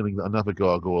the feeling that another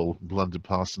gargoyle blundered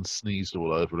past and sneezed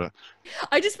all over it.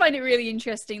 I just find it really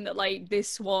interesting that, like,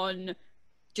 this one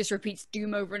just repeats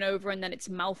doom over and over, and then its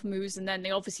mouth moves, and then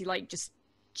they obviously, like, just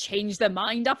change their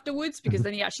mind afterwards, because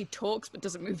then he actually talks but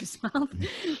doesn't move his mouth.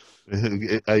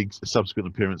 A subsequent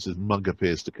appearances, Mug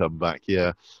appears to come back,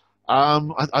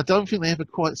 I don't think they ever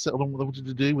quite settled on what they wanted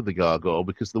to do with the gargoyle,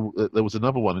 because there was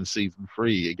another one in season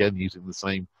 3, again using the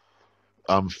same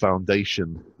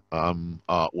foundation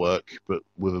artwork, but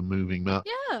with a moving mouth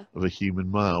of a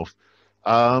human mouth.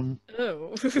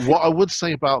 What I would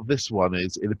say about this one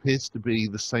is it appears to be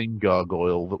the same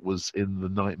gargoyle that was in the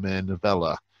Knightmare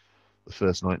novella, the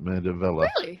first Knightmare novella.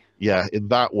 Really? Yeah, in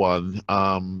that one,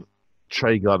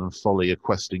 Treguard and Folly are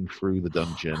questing through the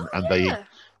dungeon, and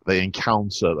they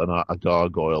encounter a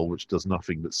gargoyle which does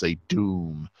nothing but say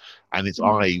doom, and its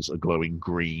eyes are glowing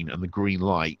green, and the green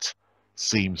light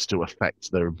seems to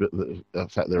affect their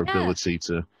ability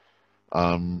to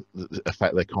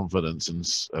affect their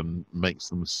confidence and makes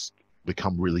them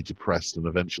become really depressed and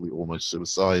eventually almost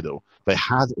suicidal. They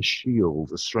had a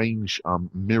shield, a strange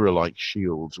mirror-like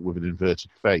shield with an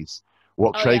inverted face.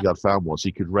 What Treguard found was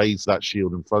he could raise that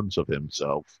shield in front of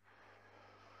himself.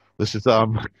 This is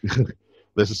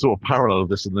there's a sort of parallel of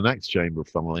this in the next chamber,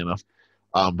 funnily enough.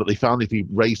 But they found if he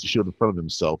raised the shield in front of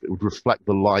himself, it would reflect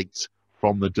the light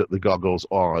from the gargoyle's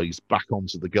eyes back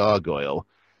onto the gargoyle.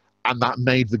 And that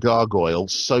made the gargoyle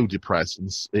so depressed,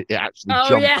 and it actually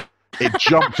jumped. It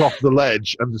jumped off the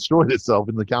ledge and destroyed itself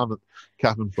in the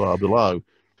cabin far below.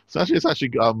 So it's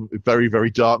actually a very, very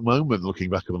dark moment looking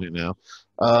back on it now.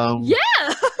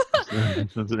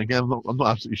 Again, I'm not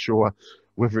absolutely sure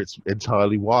whether it's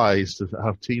entirely wise to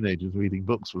have teenagers reading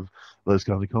books with those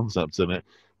kind of concepts in it.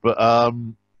 But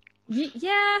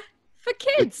for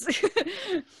kids.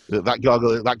 that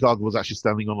gargoyle was actually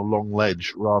standing on a long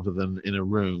ledge rather than in a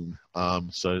room.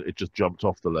 So it just jumped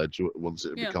off the ledge once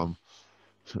it becomes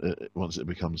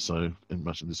so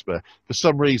much in despair. For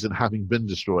some reason, having been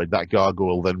destroyed, that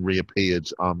gargoyle then reappeared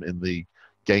in the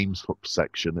games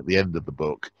section at the end of the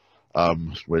book,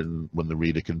 when the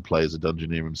reader can play as a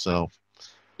dungeoneer himself.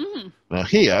 Now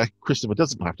here, Christopher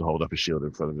doesn't have to hold up a shield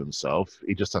in front of himself.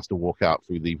 He just has to walk out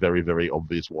through the very, very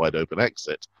obvious wide open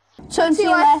exit. Turn to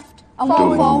your left and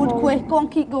walk forward quick. Go on,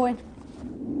 keep going.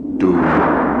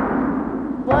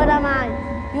 Where am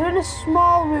I? You're in a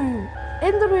small room.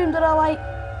 In the room there are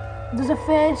there's a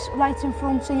face right in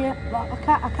front of you.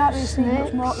 I can't really see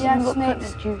much more. Yeah,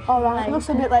 snakes. Alright, it looks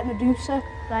a bit like Medusa.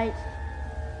 Right.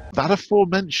 That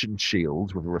aforementioned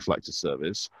shield with a reflector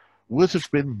service would have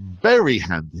been very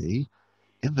handy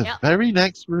in the very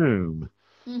next room.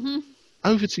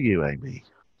 Over to you, Amy.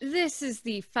 This is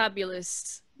the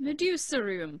fabulous Medusa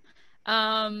room.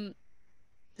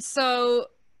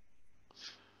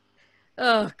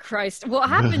 Oh, Christ. What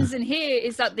happens in here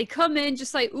is that they come in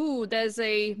just like, ooh, there's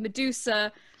a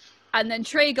Medusa, and then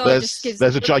Treguard just gives...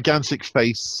 There's a gigantic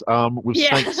face with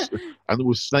snakes, and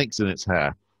with snakes in its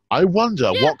hair. I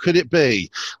wonder, what could it be?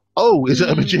 Oh, is it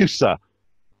a Medusa?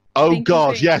 Oh,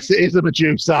 God, yes, it is a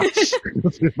Medusa.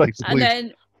 And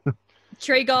then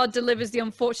Treguard delivers the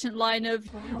unfortunate line of...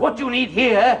 What you need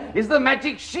here is the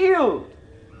magic shield.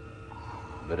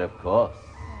 But of course,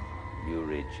 you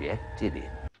rejected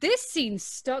it. this scene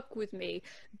stuck with me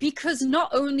because not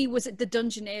only was it the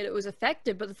Dungeoneer that was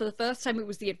affected, but for the first time it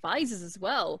was the advisors as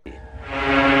well.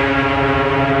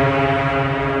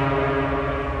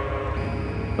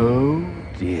 Oh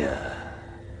dear.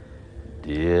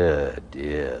 Dear,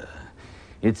 dear.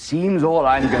 It seems all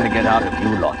I'm going to get out of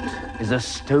you lot is a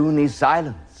stony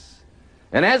silence.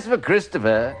 And as for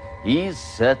Christopher, he's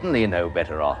certainly no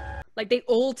better off. Like, they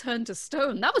all turned to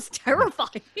stone. That was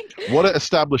terrifying. What it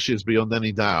establishes beyond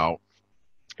any doubt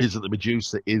is that the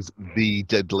Medusa is the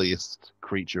deadliest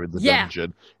creature in the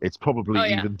dungeon. It's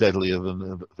probably even deadlier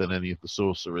than any of the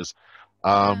sorcerers.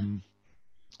 I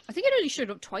think it only showed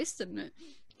up twice, didn't it?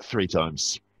 3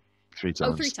 times. 3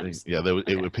 times. Oh, 3 times. Yeah,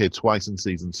 it would appear twice in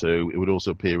season 2. It would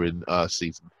also appear in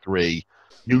season 3.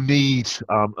 You need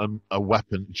a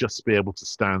weapon just to be able to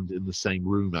stand in the same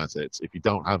room as it. If you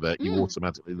don't have it, you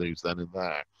automatically lose then and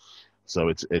there. So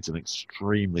it's an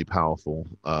extremely powerful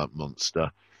monster.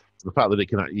 The fact that it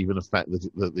can even affect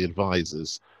the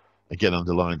advisors, again,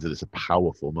 underlines that it's a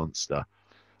powerful monster.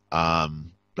 But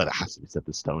it has to be said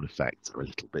the stone effects are a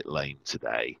little bit lame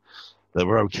today. They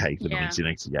were okay for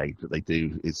 1988, but they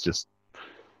do. It's just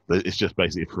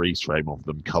basically a freeze frame of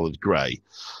them, coloured grey.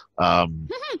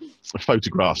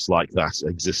 Photographs like that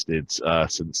existed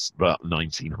since about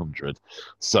 1900,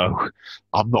 so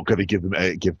I'm not going to give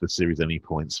the series any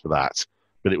points for that.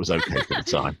 But it was okay for the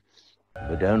time.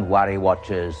 But don't worry,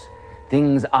 watchers.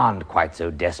 Things aren't quite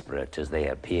so desperate as they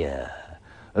appear.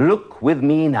 Look with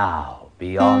me now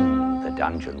beyond the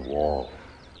dungeon wall.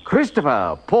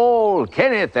 Christopher, Paul,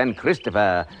 Kenneth, and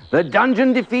Christopher, the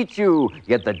dungeon defeats you,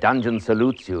 yet the dungeon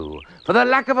salutes you. For the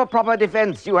lack of a proper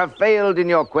defense, you have failed in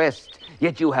your quest,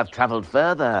 yet you have traveled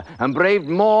further and braved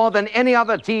more than any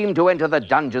other team to enter the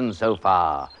dungeon so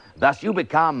far. Thus you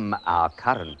become our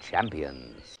current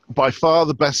champions. By far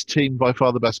the best team, by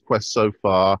far the best quest so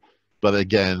far, but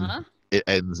again, it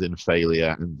ends in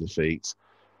failure and defeat.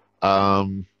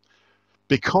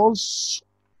 Because...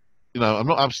 I'm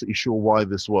not absolutely sure why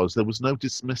this was. There was no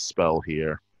dismiss spell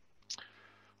here.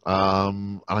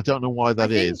 And I don't know why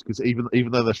that is, because even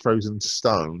though they're frozen to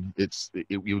stone,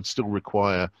 you would still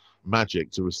require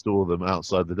magic to restore them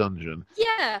outside the dungeon.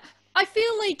 Yeah, I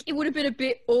feel like it would have been a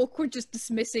bit awkward just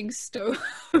dismissing stone,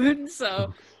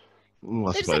 so... Ooh,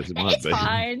 I suppose it might be.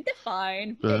 Fine, they're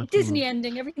fine. Disney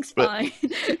ending, everything's fine.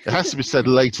 It has to be said,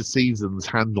 later seasons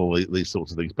handle these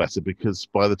sorts of things better, because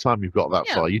by the time you've got that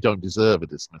far, you don't deserve a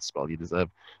dismiss spell. You deserve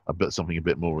something a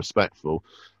bit more respectful.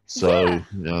 So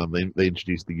they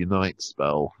introduced the Unite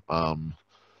spell to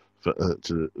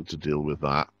deal with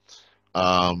that.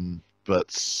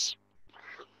 But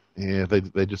yeah,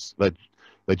 they just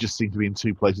seem to be in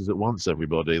 2 places at once.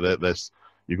 Everybody,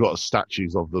 you've got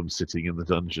statues of them sitting in the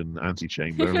dungeon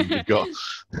antechamber, and you've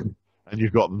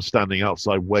got them standing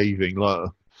outside waving in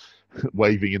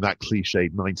that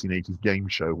cliched 1980s game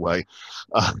show way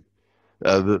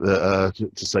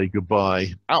to say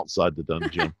goodbye outside the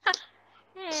dungeon.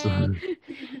 So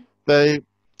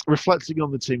reflecting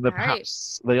on the team,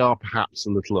 they are perhaps a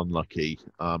little unlucky.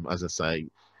 As I say,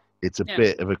 it's a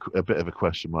bit of a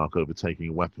question mark over taking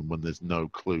a weapon when there's no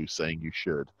clue saying you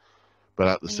should. But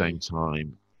at the same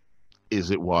time,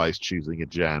 is it wise choosing a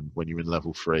gem when you're in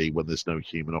level 3 when there's no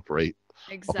human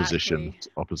opposition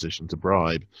to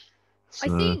bribe?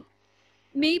 So, I think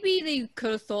maybe they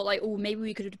could have thought like, maybe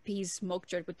we could have appeased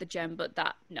Mogdred with the gem, but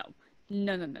no.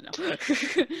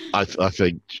 I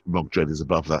think Mogdred is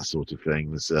above that sort of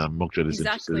thing. Mogdred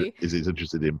is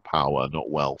interested in power, not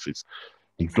wealth.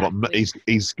 He's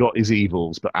got his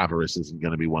evils, but avarice isn't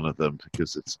going to be one of them,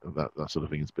 because it's that sort of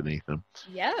thing is beneath him.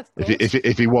 Yeah, of course.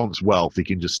 If he wants wealth, he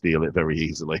can just steal it very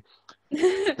easily.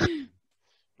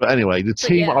 But anyway, the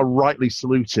team are rightly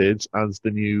saluted as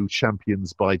the new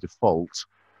champions by default,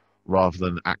 rather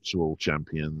than actual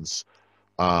champions.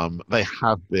 They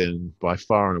have been by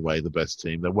far and away the best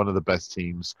team. They're one of the best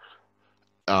teams,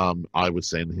 I would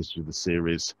say, in the history of the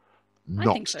series.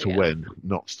 Not to win,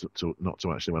 not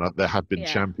to actually win. There have been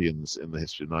champions in the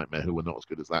history of Knightmare who were not as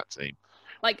good as that team.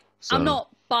 Like, I'm not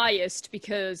biased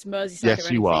because Merseyside. Yes,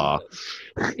 you are.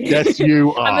 Yes,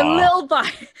 you are. I'm a little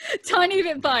tiny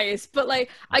bit biased, but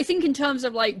like, I think in terms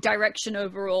of like direction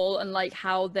overall and like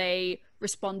how they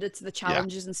responded to the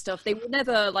challenges and stuff, they were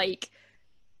never like,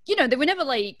 they were never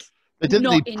like. They didn't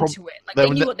not need into it. Like, they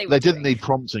knew what they were didn't doing. need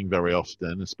prompting very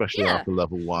often, especially after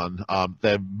level 1.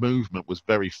 Their movement was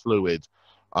very fluid,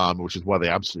 which is why they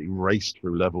absolutely raced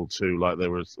through level 2 like they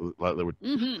were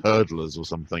hurdlers or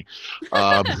something.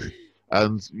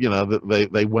 And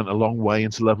they went a long way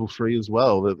into level 3 as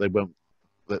well. They went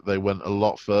a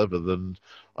lot further than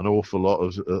an awful lot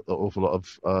of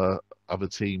other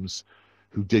teams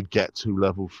who did get to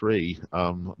level 3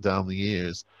 down the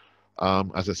years.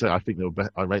 As I say, I think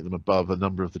I rate them above a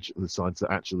number of the sides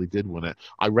that actually did win it.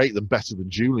 I rate them better than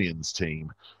Julian's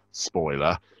team.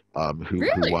 Spoiler, who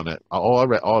won it?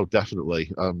 Oh,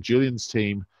 definitely. Julian's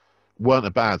team weren't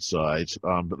a bad side,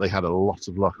 but they had a lot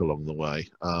of luck along the way.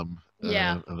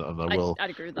 Yeah, and I'd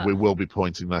agree with that. We will be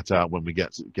pointing that out when we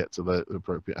get to the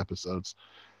appropriate episodes.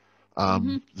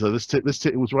 So this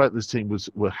it was right. This team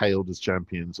were hailed as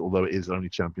champions, although it is only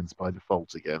champions by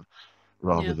default again,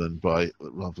 rather than by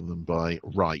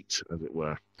right, as it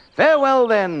were. Farewell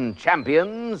then,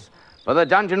 champions, for the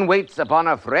dungeon waits upon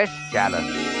a fresh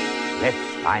challenge.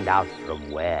 Let's find out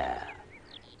from where.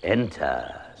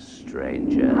 Enter,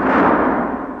 stranger.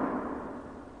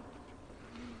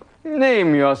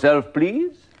 Name yourself,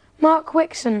 please. Mark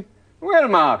Wixon. Well,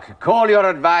 Mark, call your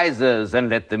advisors and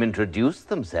let them introduce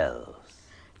themselves.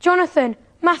 Jonathan,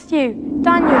 Matthew,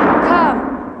 Daniel, come.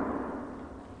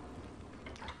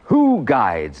 Who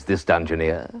guides this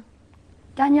dungeoneer?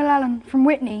 Daniel Allen from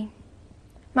Whitney.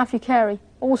 Matthew Carey,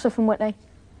 also from Whitney.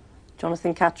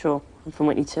 Jonathan Cattrall, I'm from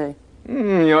Whitney too.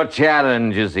 Your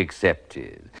challenge is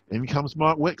accepted. In comes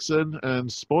Mark Wixon,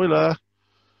 and spoiler.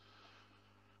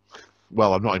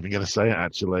 Well, I'm not even going to say it,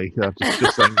 actually.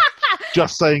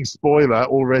 Just saying spoiler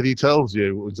already tells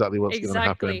you exactly what's going to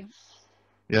happen.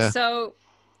 Yeah. So,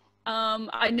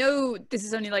 I know this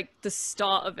is only like the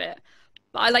start of it,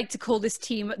 but I like to call this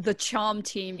team the Charm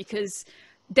Team because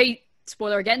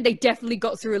spoiler again, they definitely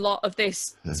got through a lot of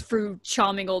this through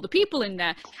charming all the people in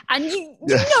there. And you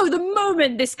know, the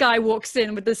moment this guy walks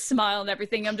in with the smile and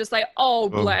everything, I'm just like, oh,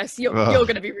 bless, you're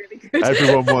going to be really good.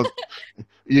 Everyone wants...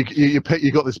 You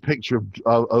got this picture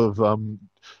of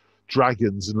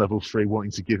dragons in level 3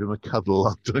 wanting to give him a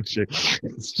cuddle, don't you?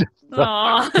 It's just,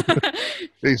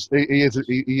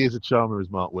 he is a charmer as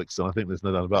Mark Wixon. I think there's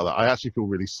no doubt about that. I actually feel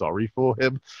really sorry for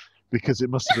him because it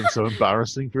must have been so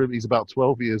embarrassing for him. He's about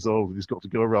 12 years old and he's got to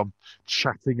go around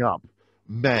chatting up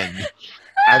men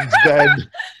and then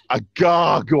a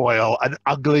gargoyle, an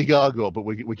ugly gargoyle, but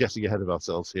we're getting ahead of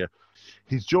ourselves here.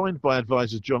 He's joined by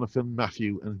advisors Jonathan,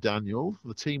 Matthew, and Daniel.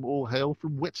 The team all hail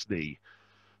from Whitney.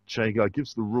 Chagar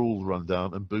gives the rules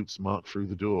rundown and boots Mark through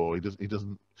the door. He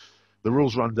doesn't. The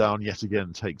rules rundown yet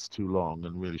again takes too long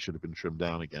and really should have been trimmed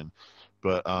down again.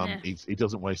 But he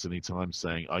doesn't waste any time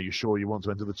saying, "Are you sure you want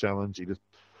to enter the challenge?" He just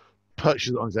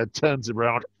perches it on his head, turns him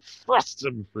around, thrusts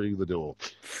him through the door.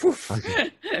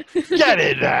 Get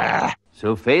in there!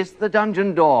 So face the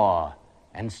dungeon door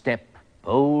and step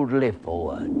boldly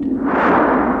forward.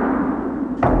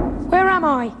 Where am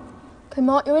I? Okay,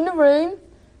 Mark, you're in the room.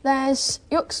 There's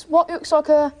what looks like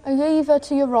a lever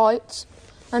to your right,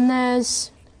 and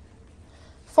there's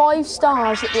 5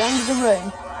 stars at the end of the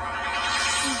room.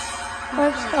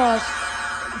 5 stars.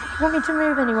 You want me to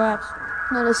move anywhere?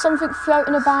 No, there's something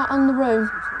floating about on the room.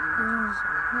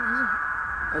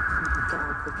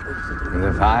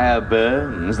 The fire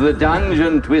burns, the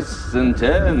dungeon twists and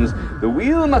turns. The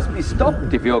wheel must be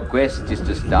stopped if your quest is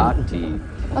to start, T.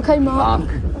 Okay, Mark.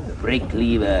 The brake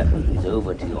lever is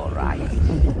over to your right.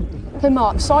 Okay,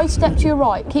 Mark, sidestep to your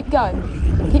right. Keep going.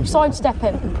 Keep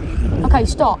sidestepping. Okay,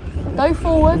 stop. Go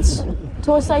forwards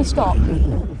till I say stop.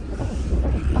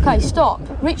 Okay, stop.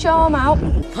 Reach your arm out.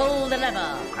 Pull the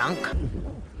lever, Crunk.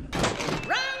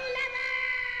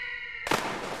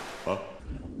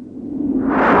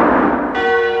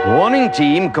 Warning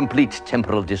team, complete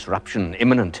temporal disruption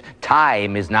imminent.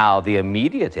 Time is now the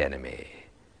immediate enemy.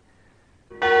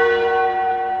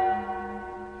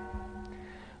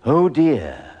 Oh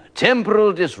dear,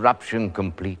 temporal disruption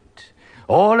complete.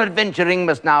 All adventuring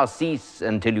must now cease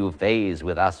until you phase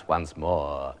with us once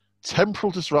more.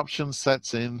 Temporal disruption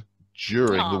sets in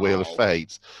during the Wheel of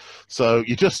Fate. So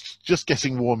you're just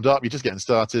getting warmed up, you're just getting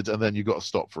started, and then you've got to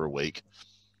stop for a week.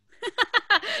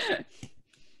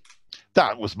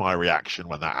 That was my reaction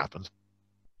when that happened.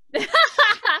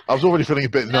 I was already feeling a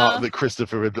bit that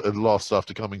Christopher had lost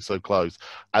after coming so close.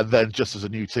 And then just as a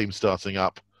new team starting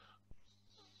up,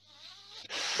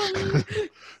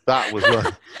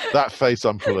 that face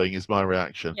I'm pulling is my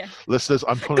reaction. Yeah. Listeners,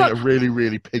 I'm pulling a really,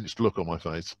 really pinched look on my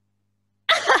face.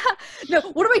 No,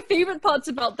 one of my favorite parts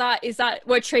about that is that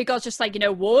where Traegar's just like,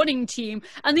 warning team,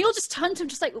 and they all just turn to him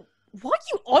just like, what are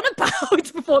you on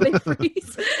about before they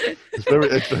freeze? It's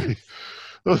very,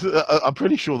 I'm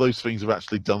pretty sure those things are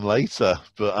actually done later,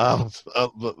 but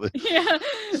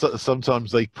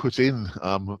sometimes they put in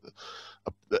a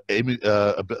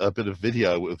bit of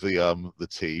video of the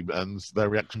team, and their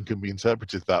reaction can be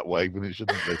interpreted that way when it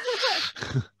shouldn't be.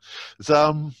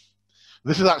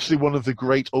 This is actually one of the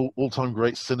great all-time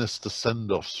great sinister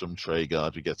send-offs from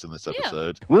Treguard we get in this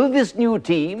episode. Will this new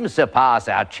team surpass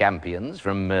our champions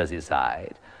from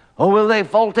Merseyside? Or will they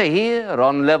falter here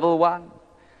on level 1?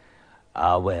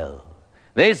 Ah, well,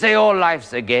 they say all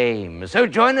life's a game, so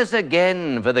join us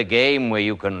again for the game where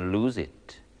you can lose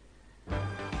it.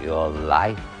 Your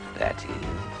life, that is.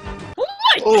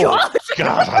 Oh my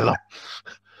God, I love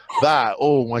that.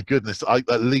 Oh my goodness.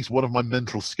 At least one of my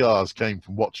mental scars came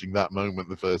from watching that moment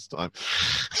the first time.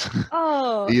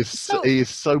 Oh, he is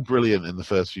so brilliant in the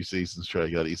first few seasons,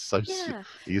 Treguard. He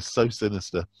is so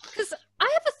sinister. Because I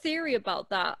have a theory about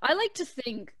that. I like to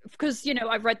think, because, you know,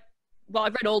 I've read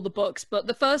all the books, but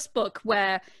the first book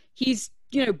where he's,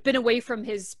 you know, been away from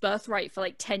his birthright for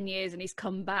like 10 years and he's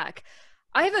come back,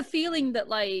 I have a feeling that,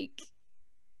 like,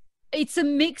 it's a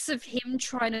mix of him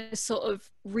trying to sort of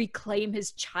reclaim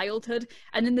his childhood,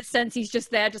 and in the sense he's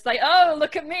just there, just like, oh,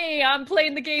 look at me, I'm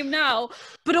playing the game now.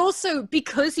 But also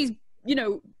because he's, you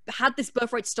know, had this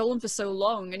birthright stolen for so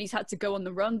long and he's had to go on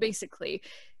the run, basically,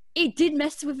 it did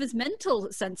mess with his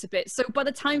mental sense a bit. So by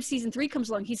the time season 3 comes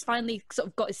along, he's finally sort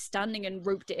of got his standing and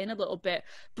roped it in a little bit.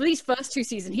 But these first 2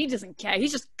 seasons, he doesn't care.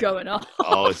 He's just going off.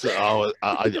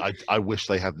 I wish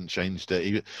they hadn't changed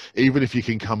it. Even if you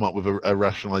can come up with a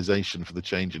rationalization for the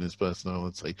change in his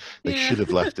personality, they should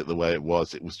have left it the way it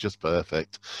was. It was just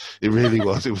perfect. It really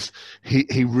was. It was.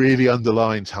 He really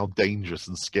underlines how dangerous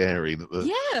and scary that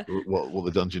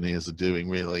what the Dungeoneers are doing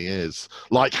really is.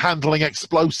 Like handling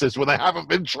explosives when they haven't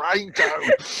been trained to.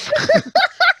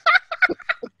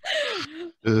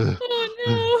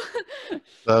 Oh no.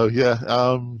 So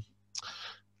yeah.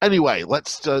 Anyway,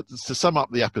 let's to sum up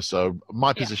the episode.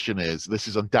 My position is this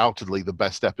is undoubtedly the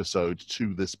best episode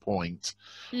to this point,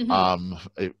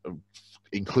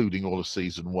 including all of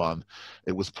season 1.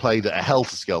 It was played at a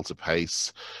helter-skelter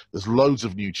pace. There's loads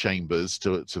of new chambers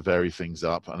to vary things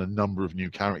up, and a number of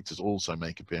new characters also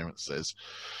make appearances.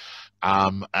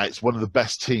 It's one of the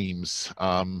best teams.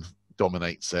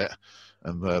 Dominates it,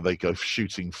 and they go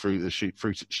shooting through the shooting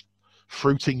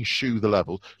through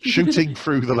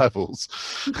the levels.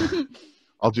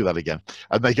 I'll do that again.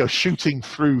 And they go shooting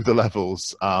through the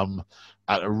levels at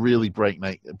a really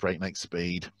breakneck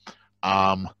speed.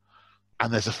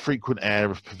 And there's a frequent air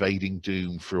of pervading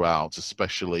doom throughout,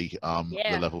 especially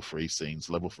the level 3 scenes.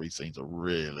 Level 3 scenes are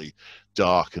really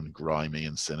dark and grimy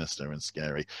and sinister and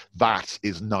scary. That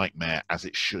is Knightmare as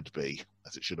it should be,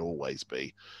 as it should always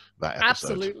be. That episode,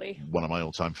 absolutely, one of my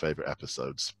all-time favorite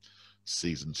episodes,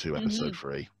 season 2, episode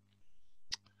 3.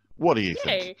 What do you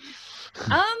think?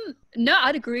 No,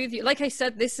 I'd agree with you. Like I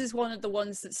said, this is one of the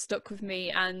ones that stuck with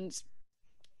me, and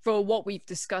for what we've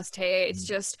discussed here, it's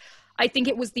just, I think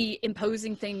it was the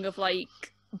imposing thing of,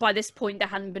 like, by this point there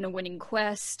hadn't been a winning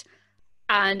quest,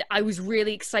 and I was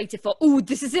really excited for, oh,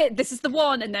 this is it, this is the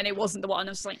one, and then it wasn't the one. I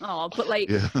was like, oh, but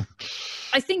like,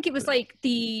 I think it was like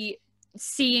the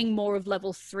seeing more of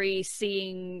level 3,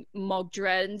 seeing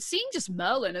Mogdred, and seeing just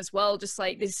Merlin as well, just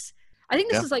like this. I think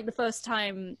this was like the first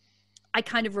time I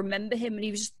kind of remember him, and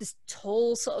he was just this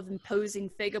tall, sort of imposing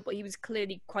figure, but he was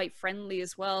clearly quite friendly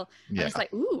as well. And it's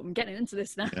like, ooh, I'm getting into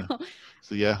this now.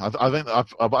 So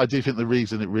I do think the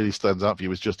reason it really stands out for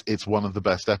you is just it's one of the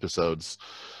best episodes.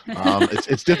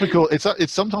 It's difficult.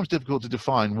 It's sometimes difficult to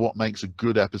define what makes a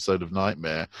good episode of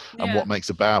Knightmare and what makes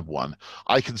a bad one.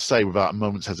 I can say without a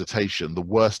moment's hesitation, the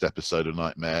worst episode of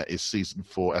Knightmare is season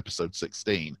 4, episode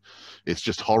 16. It's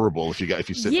just horrible if you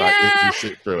sit back, if you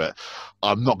sit through it.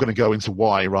 I'm not going to go into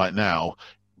why right now,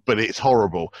 but it's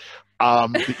horrible.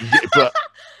 But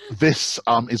this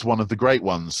is one of the great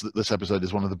ones. This episode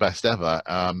is one of the best ever,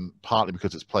 partly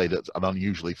because it's played at an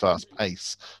unusually fast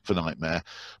pace for Knightmare,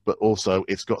 but also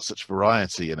it's got such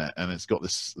variety in it, and it's got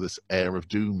this air of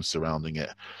doom surrounding it,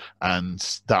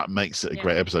 and that makes it a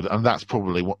great episode. And that's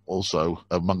probably also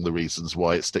among the reasons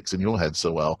why it sticks in your head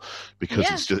so well, because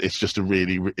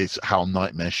it's how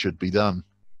Knightmare should be done.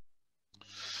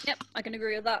 Yep, I can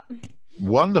agree with that.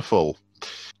 Wonderful.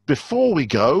 Before we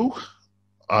go,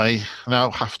 I now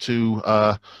have to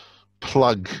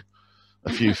plug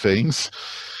a few things.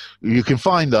 You can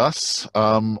find us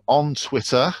on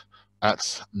Twitter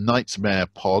at Knightmare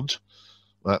Pod.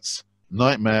 That's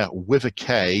Knightmare with a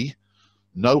K,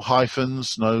 no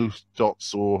hyphens, no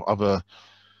dots or other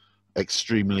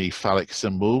extremely phallic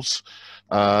symbols.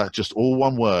 Just all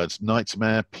one word,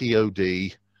 Knightmare Pod,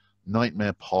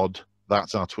 Knightmare Pod.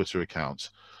 That's our Twitter account.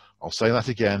 I'll say that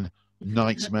again.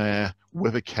 Knightmare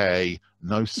with a K,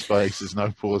 no spaces,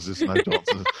 no pauses, no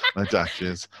dots, no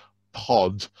dashes.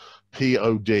 Pod,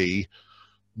 P-O-D,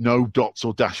 no dots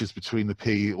or dashes between the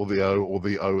P or the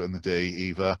O and the D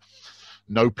either.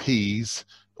 No P's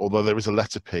although there is a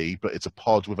letter P, but it's a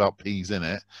pod without P's in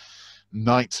it.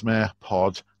 Knightmare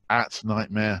Pod at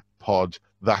Knightmare Pod.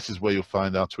 That is where you'll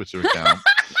find our Twitter account.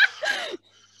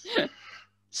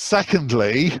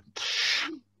 Secondly,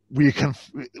 we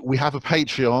have a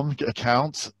Patreon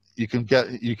account. You can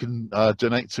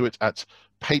donate to it at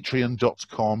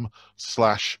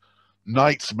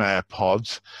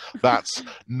patreon.com/NightmarePod. That's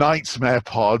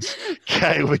NightmarePod,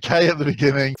 K with a K at the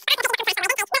beginning.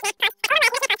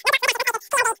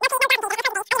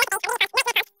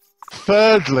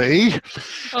 Thirdly,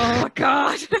 oh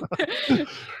God.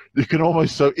 You can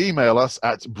also email us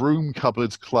at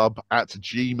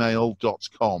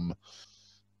broomcupboardclub@gmail.com.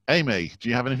 Amy, do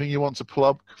you have anything you want to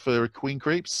plug for Queen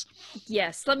Creeps?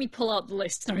 Yes, let me pull out the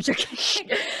list. No, I'm joking.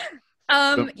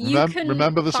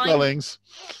 Remember the spellings.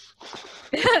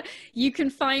 You can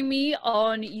find me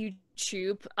on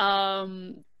YouTube.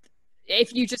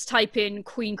 If you just type in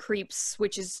Queen Creeps,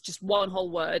 which is just one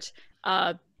whole word,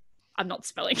 I'm not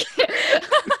spelling.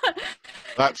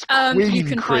 That's Queen you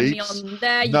can Creeps. Find me on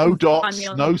there. You no can dots, find me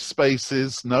on... no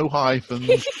spaces, no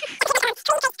hyphens.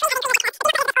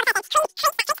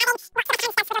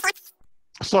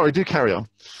 Sorry, do carry on.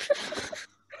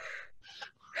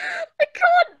 I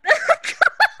can't.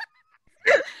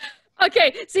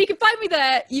 Okay, so you can find me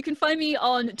there. You can find me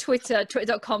on Twitter,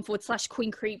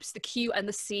 twitter.com/Queen Creeps. The Q and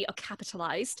the C are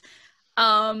capitalized.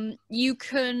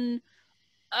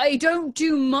 I don't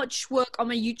do much work on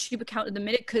my YouTube account at the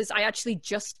minute because I actually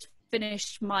just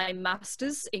finished my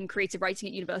master's in creative writing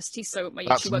at university. So my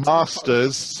YouTube That's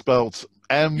masters spelt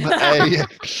M-A.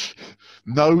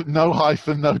 No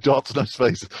hyphen, no dots, no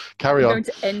spaces. Carry on. I'm going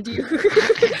to end you.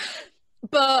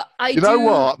 But You know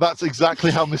what? That's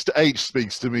exactly how Mr. H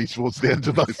speaks to me towards the end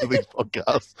of most of these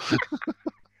podcasts.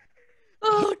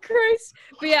 Oh, Christ.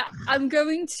 But yeah, I'm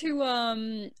going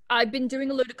to, I've been doing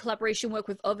a load of collaboration work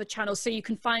with other channels, so you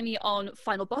can find me on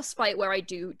Final Boss Fight, where I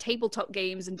do tabletop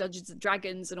games and Dungeons and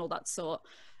Dragons and all that sort.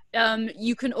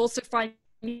 You can also find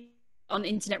me on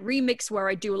Internet Remix, where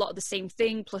I do a lot of the same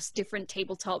thing, plus different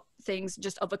tabletop things,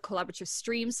 just other collaborative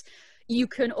streams. You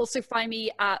can also find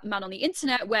me at Man on the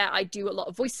Internet, where I do a lot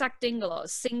of voice acting, a lot of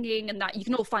singing, and that you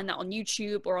can all find that on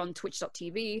YouTube or on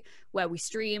twitch.tv, where we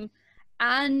stream.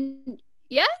 And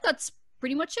yeah, that's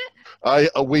pretty much it.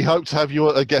 We hope to have you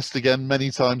a guest again many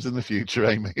times in the future,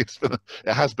 Amy. It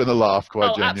has been a laugh,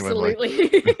 quite genuinely.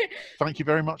 Absolutely. Thank you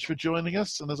very much for joining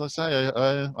us, and as I say,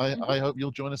 I hope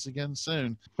you'll join us again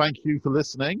soon. Thank you for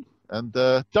listening, and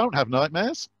don't have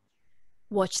nightmares.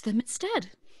 Watch them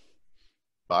instead.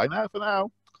 Bye now for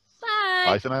now. Bye.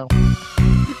 Bye for now.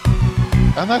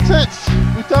 And that's it.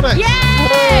 We've done it.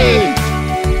 Yay!